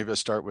 Right, maybe I'll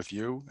start with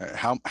you.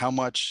 How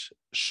much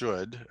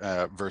should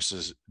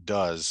versus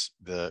does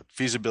the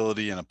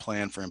feasibility and a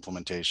plan for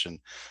implementation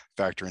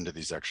factor into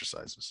these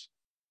exercises?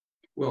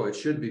 Well, it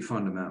should be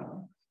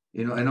fundamental.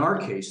 You know, in our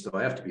case, though,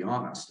 I have to be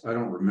honest, I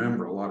don't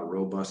remember a lot of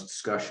robust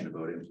discussion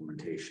about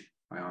implementation.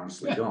 I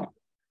honestly don't.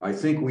 I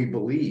think we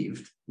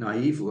believed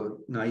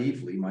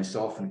naively,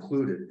 myself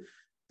included,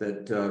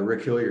 that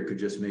Rick Hillier could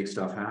just make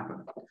stuff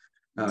happen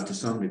to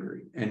some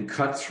degree and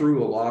cut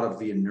through a lot of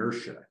the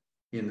inertia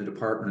in the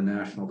Department of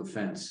National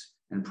Defense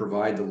and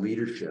provide the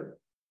leadership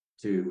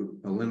to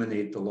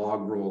eliminate the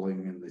log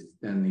rolling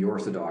and the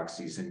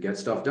orthodoxies and get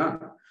stuff done.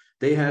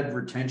 They had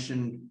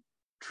retention,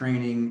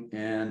 training,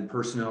 and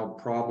personnel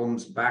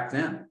problems back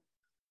then.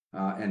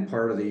 And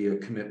part of the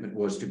commitment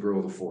was to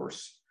grow the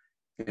force.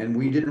 And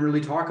we didn't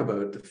really talk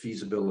about the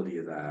feasibility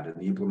of that and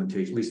the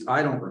implementation. At least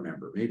I don't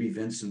remember. Maybe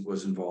Vincent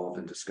was involved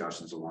in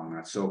discussions along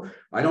that. So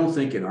I don't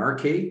think in our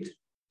case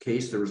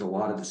there was a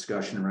lot of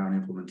discussion around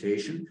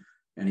implementation.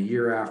 And a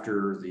year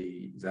after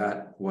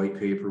that white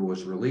paper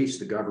was released,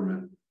 the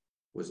government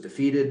was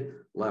defeated,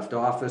 left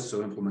office.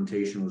 So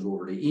implementation was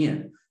over to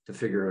Ian to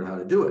figure out how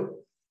to do it.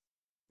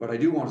 But I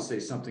do want to say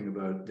something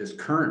about this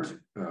current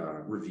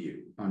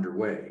review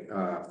underway.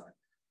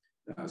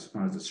 As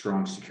far as the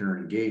strong, secure,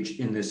 and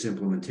engaged in this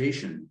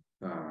implementation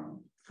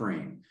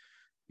frame.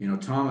 You know,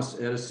 Thomas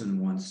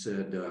Edison once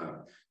said,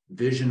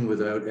 vision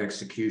without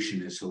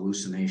execution is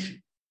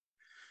hallucination.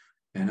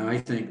 And I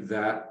think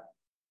that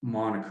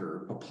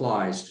moniker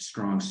applies to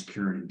strong,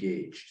 secure, and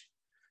engaged.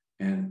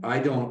 And I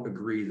don't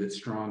agree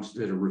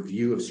that a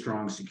review of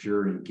strong,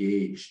 secure, and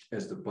engaged,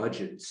 as the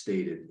budget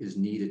stated, is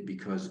needed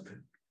because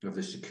of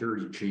the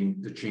security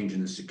change, the change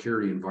in the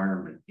security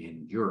environment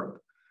in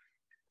Europe.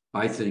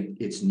 I think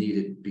it's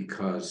needed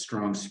because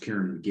strong,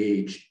 secure, and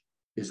engaged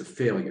is a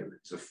failure.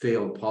 It's a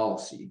failed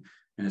policy,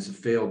 and it's a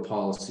failed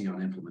policy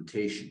on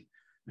implementation.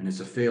 And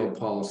it's a failed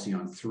policy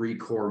on three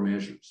core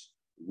measures.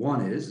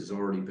 One is, has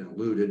already been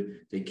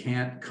alluded, they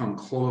can't come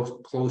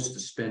close to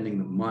spending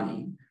the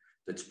money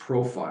that's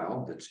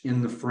profiled, that's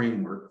in the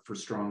framework for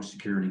strong,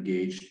 secure, and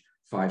engaged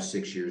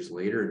 5-6 years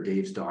later.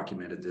 Dave's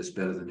documented this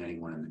better than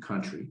anyone in the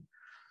country.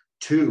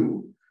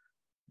 2,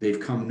 they've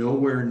come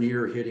nowhere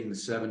near hitting the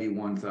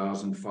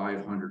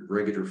 71,500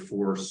 regular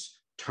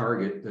force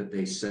target that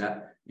they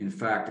set. In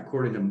fact,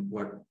 according to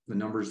what the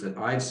numbers that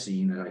I've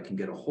seen that I can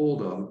get a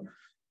hold of,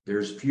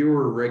 there's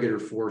fewer regular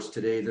force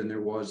today than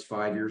there was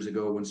 5 years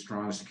ago when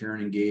Strong, Secure,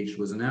 and Engaged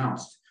was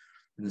announced.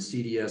 And the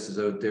CDS is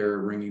out there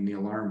ringing the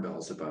alarm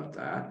bells about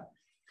that.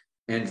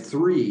 And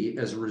 3,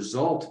 as a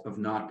result of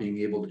not being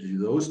able to do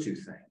those 2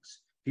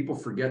 things, people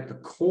forget the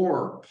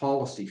core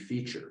policy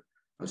feature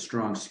of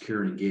Strong,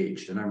 Secure, and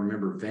Engaged. And I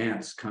remember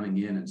Vance coming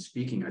in and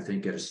speaking, I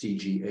think, at a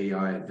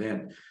CGAI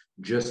event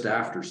just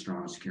after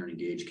Strong, Secure, and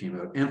Engaged came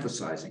out,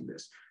 emphasizing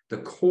this. The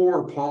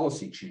core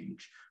policy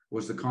change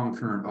was the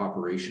concurrent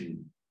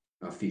operation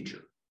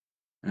feature.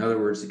 In other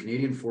words, the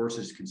Canadian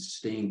Forces can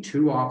sustain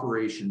 2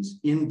 operations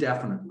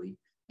indefinitely,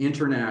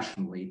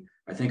 internationally,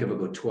 I think of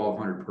about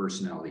 1,200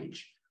 personnel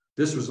each.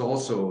 This was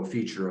also a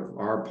feature of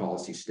our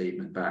policy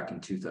statement back in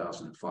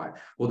 2005.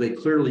 Well, they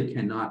clearly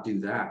cannot do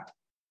that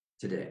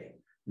today,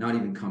 not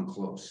even come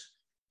close.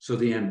 So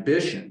the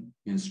ambition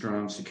in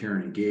Strong, Secure,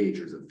 and Engage,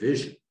 or the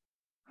vision,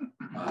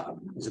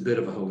 is a bit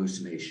of a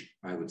hallucination,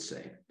 I would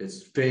say.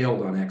 It's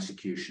failed on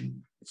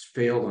execution. It's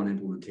failed on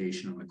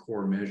implementation on the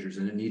core measures,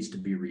 and it needs to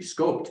be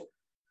rescoped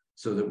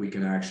so that we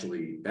can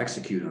actually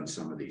execute on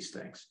some of these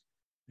things.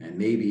 And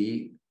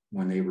maybe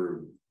when they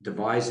were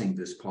devising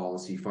this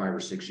policy 5 or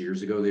 6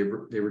 years ago, they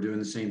were doing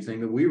the same thing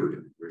that we were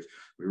doing.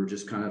 We were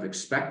just kind of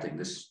expecting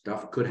this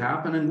stuff could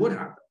happen and would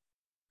happen,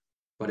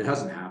 but it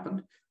hasn't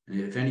happened. And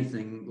if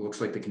anything, it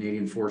looks like the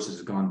Canadian Forces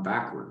have gone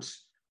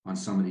backwards on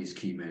some of these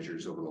key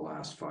measures over the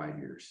last 5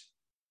 years.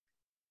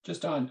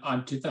 Just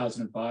on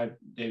 2005,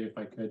 Dave, if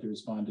I could, to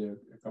respond to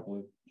a couple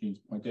of Gene's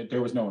points,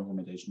 there was no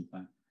implementation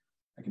plan.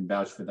 I can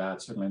vouch for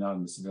that, certainly not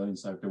on the civilian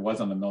side. If there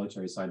was on the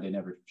military side, they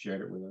never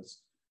shared it with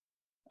us.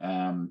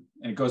 And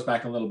it goes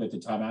back a little bit to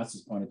Tom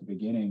Ass's point at the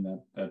beginning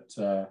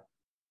that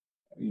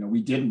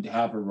we didn't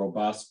have a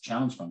robust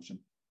challenge function.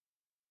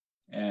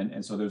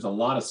 And so there's a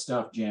lot of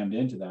stuff jammed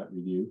into that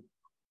review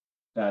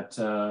that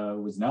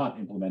was not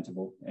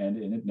implementable, and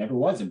it never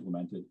was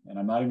implemented. And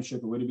I'm not even sure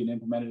if it would have been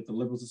implemented if the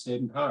Liberals had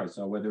stayed in power.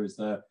 So whether it's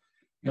the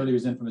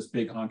Hillary's infamous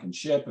big honking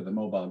ship or the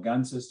mobile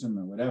gun system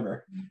or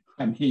whatever,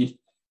 I mean,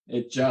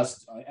 it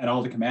just, and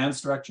all the command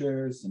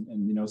structures,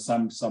 and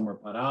some were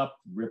put up,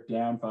 ripped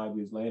down 5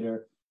 years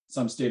later.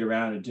 Some stayed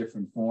around in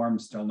different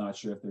forms, still not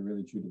sure if they're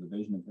really true to the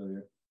vision of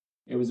Hillary.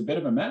 It was a bit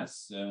of a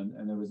mess,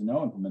 and there was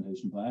no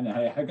implementation plan.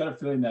 I got a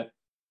feeling that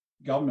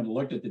government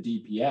looked at the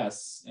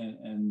DPS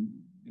and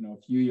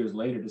a few years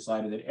later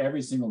decided that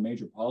every single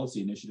major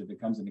policy initiative that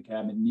comes into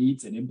cabinet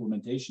needs an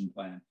implementation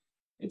plan.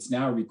 It's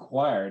now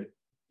required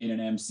in an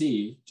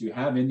MC to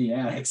have in the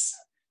annex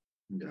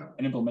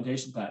an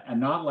implementation plan, and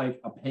not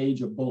like a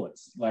page of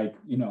bullets, like,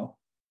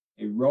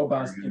 a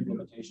robust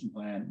implementation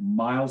plan,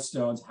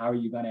 milestones, how are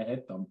you going to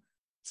hit them?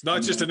 It's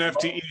not just an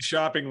FTE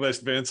shopping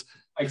list, Vince.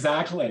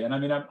 Exactly. And I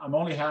mean, I'm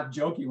only half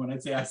joking when I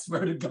say, I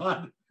swear to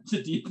God,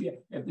 if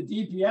the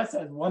DPS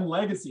has one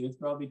legacy, it's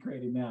probably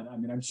creating that. I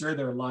mean, I'm sure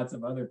there are lots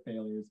of other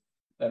failures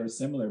that are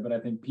similar, but I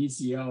think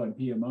PCO and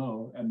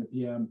PMO and the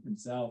PM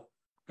himself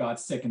got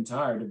sick and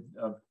tired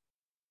of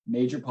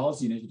major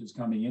policy initiatives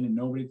coming in and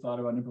nobody thought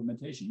about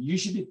implementation. You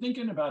should be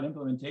thinking about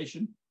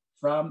implementation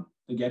from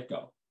the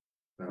get-go.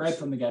 Right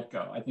from the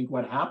get-go. I think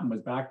what happened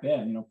was back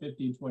then,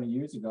 15, 20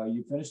 years ago,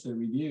 you finished the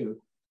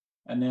review,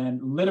 and then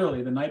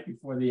literally the night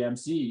before the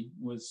MC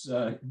was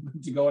to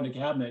go into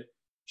cabinet,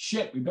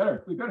 shit, we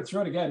better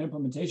throw together an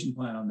implementation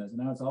plan on this, and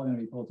now it's all going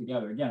to be pulled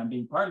together. Again, I'm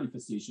being partly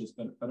facetious,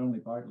 but only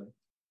partly.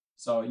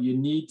 So you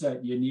need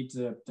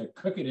to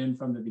cook it in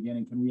from the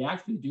beginning. Can we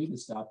actually do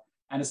this stuff?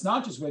 And it's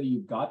not just whether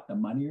you've got the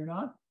money or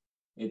not.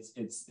 It's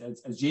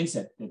as Gene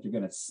said, that you're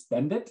going to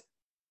spend it.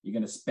 You're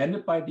going to spend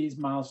it by these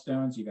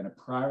milestones. You're going to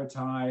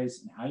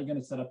prioritize, and how you're going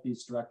to set up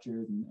these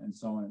structures, and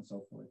so on and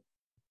so forth.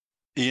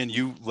 Ian,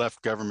 you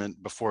left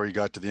government before you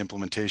got to the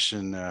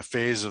implementation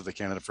phase of the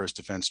Canada First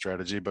Defence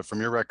Strategy, but from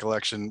your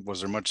recollection, was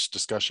there much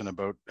discussion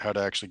about how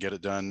to actually get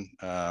it done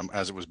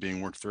as it was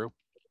being worked through?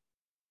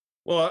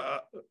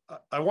 Well,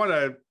 I want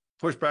to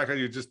push back on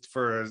you just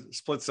for a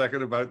split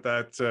second about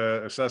that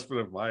assessment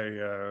of my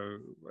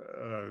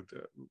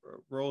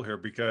role here,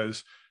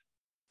 because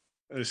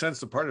in a sense,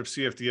 the part of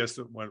CFDS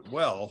that went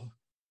well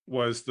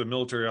was the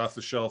military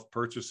off-the-shelf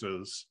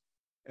purchases,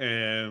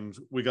 and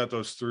we got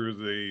those through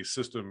the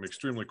system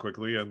extremely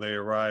quickly, and they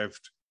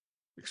arrived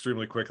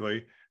extremely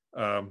quickly.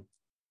 The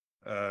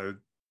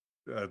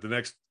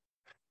next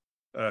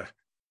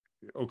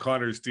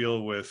O'Connor's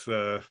deal with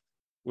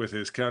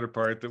his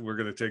counterpart, that we're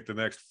going to take the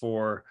next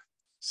 4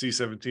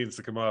 C-17s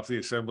to come off the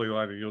assembly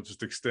line, and you'll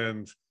just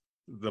extend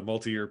the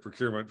multi-year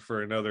procurement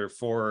for another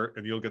 4,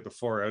 and you'll get the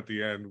 4 at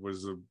the end,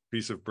 was a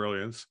piece of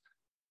brilliance.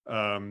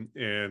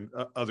 And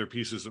other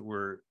pieces that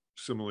were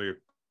similarly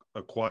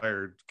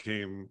acquired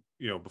came,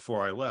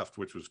 before I left,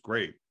 which was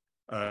great.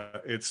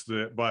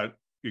 But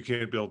you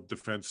can't build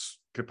defense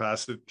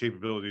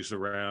capabilities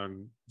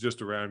around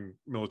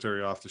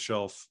military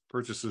off-the-shelf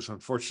purchases.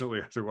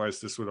 Unfortunately, otherwise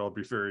this would all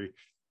be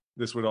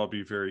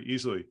very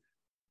easily.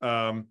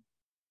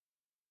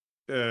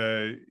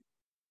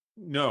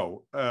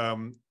 No,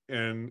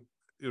 and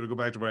it'll go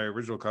back to my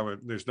original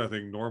comment. There's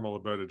nothing normal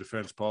about a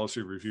defense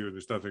policy review, and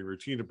there's nothing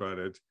routine about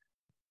it.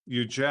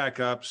 You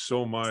jack up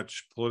so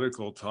much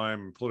political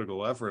time and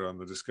political effort on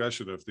the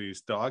discussion of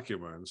these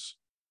documents,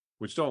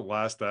 which don't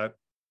last that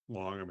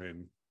long. I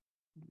mean,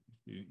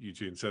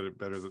 Eugene said it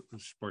better,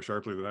 more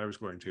sharply than I was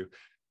going to.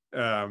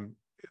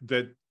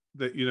 That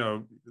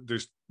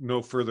there's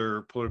no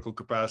further political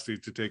capacity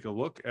to take a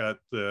look at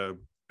the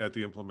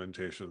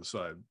implementation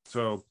side.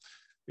 So,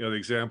 the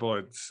example,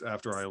 it's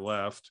after I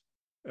left,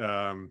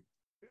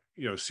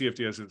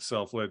 CFDS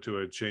itself led to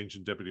a change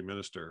in deputy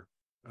minister.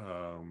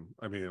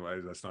 I mean,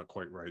 that's not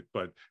quite right,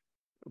 but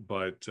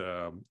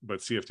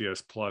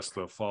CFDS plus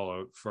the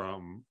fallout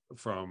from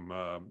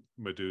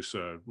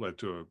Medusa led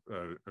to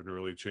an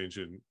early change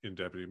in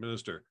deputy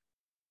minister.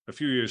 A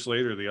few years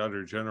later, the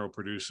Auditor General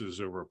produces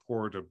a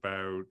report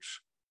about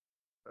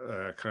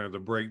kind of the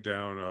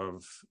breakdown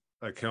of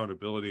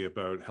accountability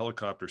about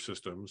helicopter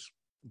systems,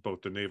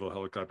 both the naval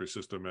helicopter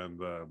system and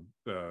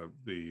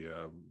the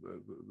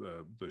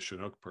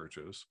Chinook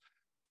purchase,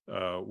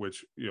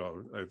 which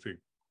I think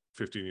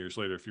 15 years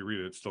later, if you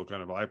read it, it's still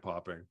kind of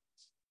eye-popping,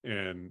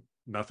 and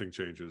nothing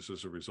changes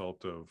as a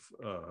result of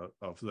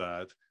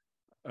that,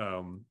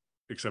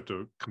 except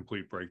a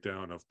complete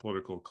breakdown of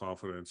political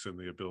confidence in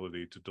the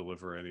ability to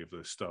deliver any of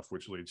this stuff,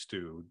 which leads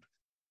to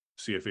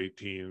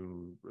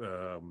CF-18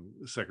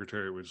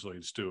 secretary, which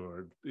leads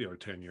to a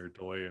 10-year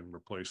delay in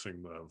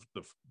replacing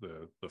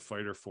the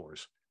fighter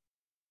force.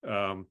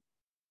 I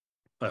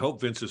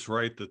hope Vince is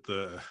right that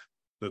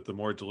the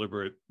more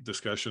deliberate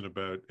discussion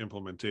about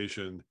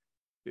implementation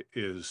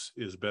is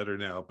better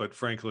now. But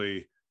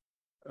frankly,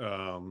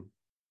 I'm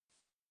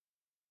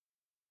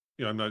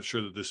not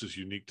sure that this is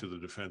unique to the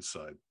defense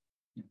side.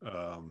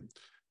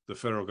 The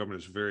federal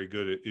government is very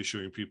good at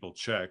issuing people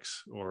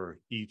checks or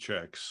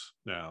e-checks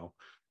now.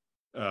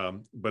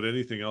 But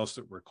anything else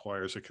that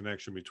requires a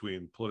connection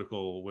between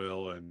political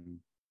will and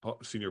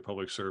senior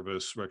public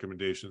service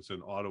recommendations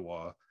in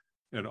Ottawa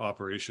and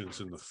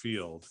operations in the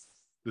field,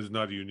 this is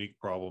not a unique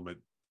problem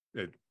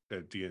at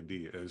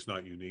D&D. It is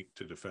not unique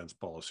to defense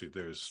policy.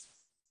 There's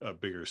a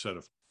bigger set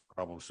of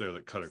problems there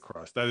that cut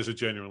across. That is a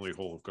genuinely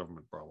whole of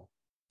government problem.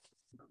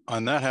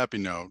 On that happy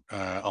note,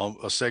 I'll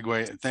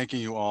segue, thanking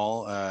you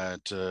all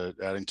to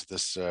adding to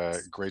this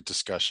great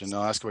discussion.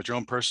 I'll ask about your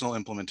own personal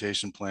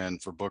implementation plan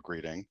for book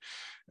reading.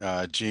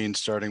 Gene,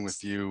 starting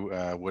with you,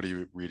 what are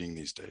you reading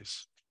these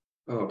days?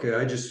 Okay,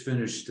 I just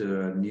finished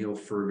Neil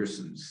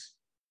Ferguson's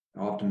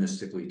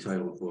optimistically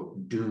titled book,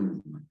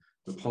 Doom,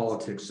 The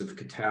Politics of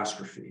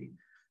Catastrophe,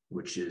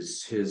 which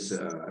is his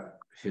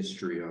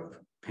history of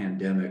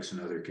pandemics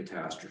and other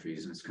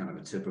catastrophes. And it's kind of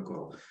a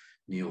typical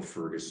Neil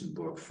Ferguson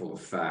book, full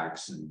of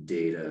facts and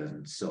data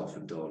and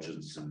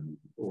self-indulgence and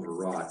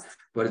overwrought,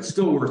 but it's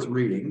still worth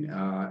reading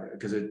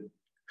because it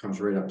comes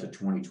right up to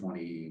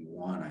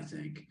 2021, I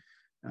think,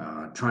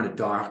 trying to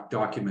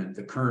document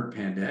the current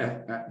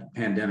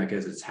pandemic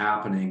as it's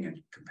happening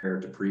and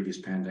compared to previous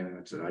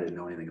pandemics that I didn't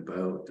know anything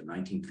about, the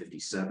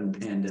 1957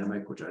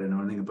 pandemic, which I didn't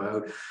know anything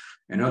about,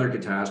 and other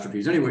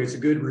catastrophes. Anyway, it's a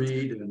good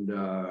read, and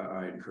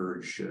I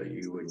encourage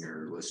you and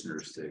your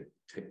listeners to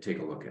take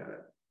a look at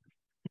it.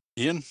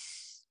 Ian?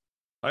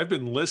 I've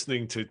been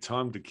listening to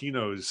Tom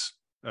DeCino's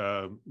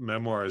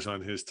memoirs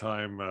on his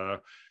time,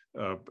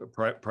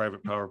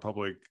 Private Power,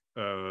 Public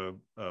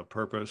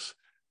Purpose,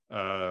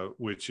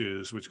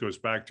 which goes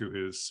back to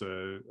his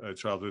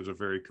childhood. It's a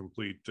very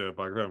complete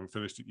biography. I haven't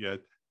finished it yet,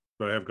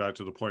 but I have got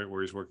to the point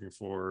where he's working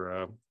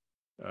for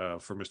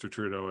Mr.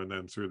 Trudeau, and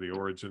then through the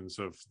origins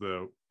of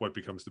what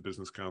becomes the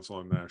Business Council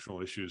on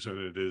National Issues, and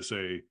it is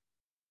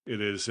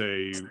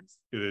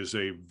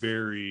a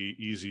very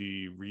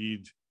easy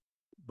read,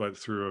 but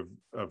through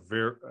a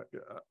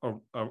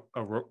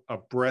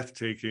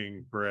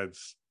breathtaking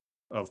breadth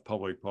of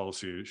public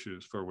policy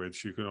issues for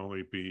which you can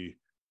only be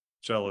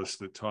jealous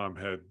that Tom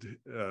had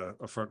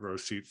a front row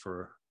seat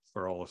for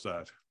all of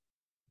that.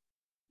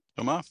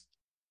 Thomas?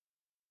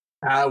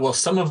 Well,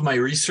 some of my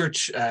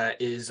research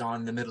is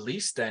on the Middle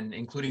East and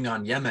including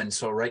on Yemen.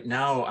 So right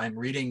now I'm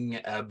reading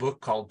a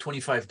book called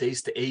 25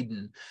 Days to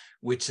Aden,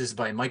 which is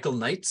by Michael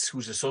Knights,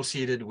 who's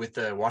associated with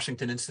the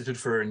Washington Institute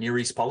for Near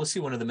East Policy,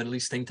 one of the Middle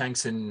East think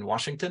tanks in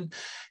Washington.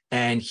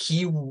 And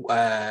he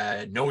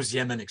knows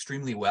Yemen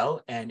extremely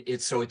well. And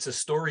it's a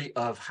story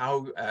of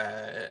how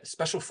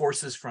special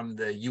forces from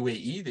the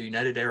UAE, the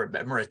United Arab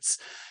Emirates,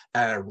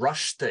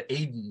 rushed to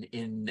Aden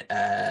in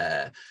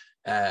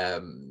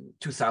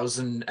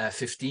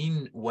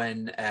 2015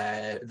 when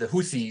the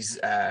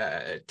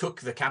Houthis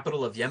took the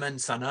capital of Yemen,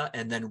 Sana'a,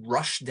 and then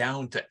rushed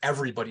down to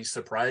everybody's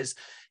surprise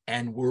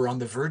and were on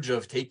the verge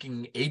of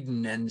taking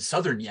Aden and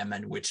southern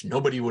Yemen, which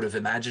nobody would have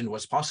imagined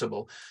was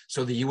possible.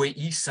 So the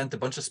UAE sent a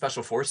bunch of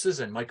special forces,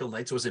 and Michael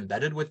Knights was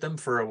embedded with them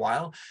for a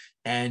while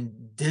and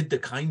did the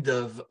kind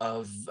of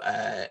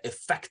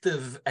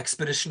effective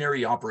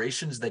expeditionary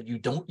operations that you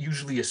don't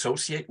usually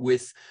associate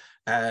with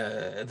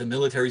the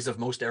militaries of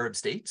most Arab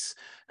states,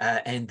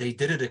 and they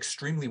did it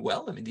extremely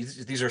well. I mean,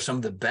 these are some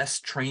of the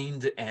best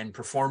trained and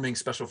performing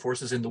special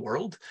forces in the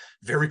world,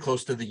 very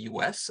close to the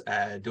U.S.,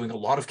 doing a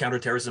lot of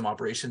counterterrorism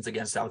operations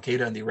against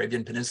Al-Qaeda in the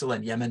Arabian Peninsula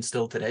and Yemen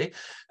still today.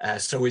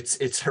 So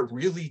it's a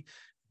really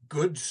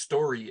good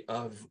story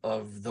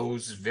of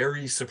those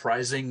very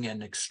surprising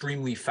and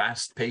extremely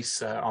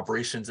fast-paced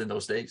operations in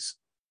those days.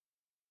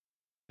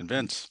 And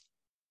Vince?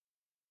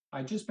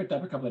 I just picked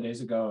up a couple of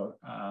days ago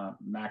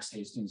Max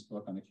Hastings'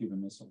 book on the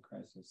Cuban Missile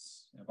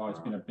Crisis. I've always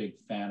been a big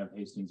fan of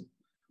Hastings,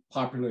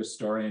 popular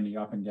historian. He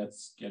often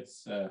gets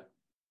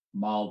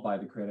mauled by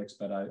the critics,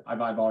 but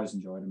I've always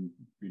enjoyed him,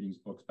 reading his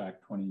books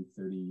back 20,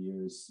 30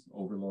 years,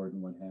 Overlord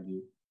and what have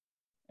you.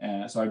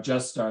 So I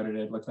just started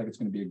it. Looks like it's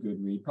going to be a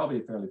good read, probably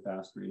a fairly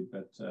fast read,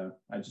 but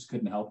I just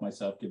couldn't help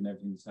myself, given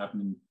everything that's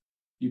happened in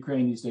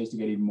Ukraine these days, to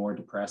get even more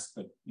depressed,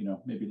 but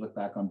maybe look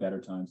back on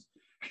better times.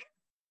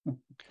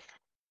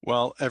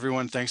 Well,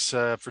 everyone, thanks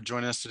for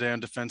joining us today on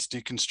Defense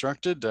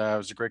Deconstructed. It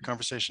was a great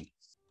conversation.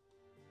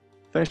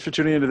 Thanks for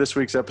tuning into this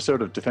week's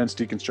episode of Defense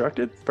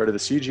Deconstructed, part of the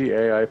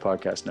CGAI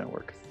Podcast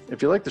Network.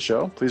 If you like the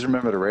show, please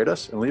remember to rate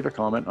us and leave a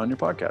comment on your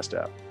podcast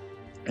app.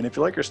 And if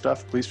you like our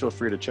stuff, please feel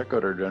free to check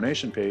out our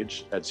donation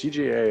page at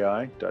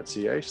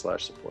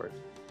cgai.ca/support.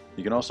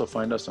 You can also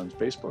find us on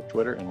Facebook,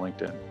 Twitter, and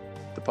LinkedIn.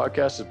 The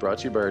podcast is brought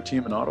to you by our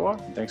team in Ottawa,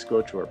 and thanks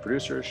go to our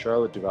producers,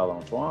 Charlotte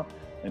Duval-Antoine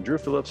and Drew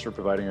Phillips, for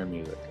providing our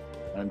music.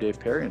 I'm Dave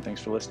Perry, and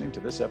thanks for listening to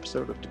this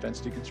episode of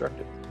Defense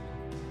Deconstructed.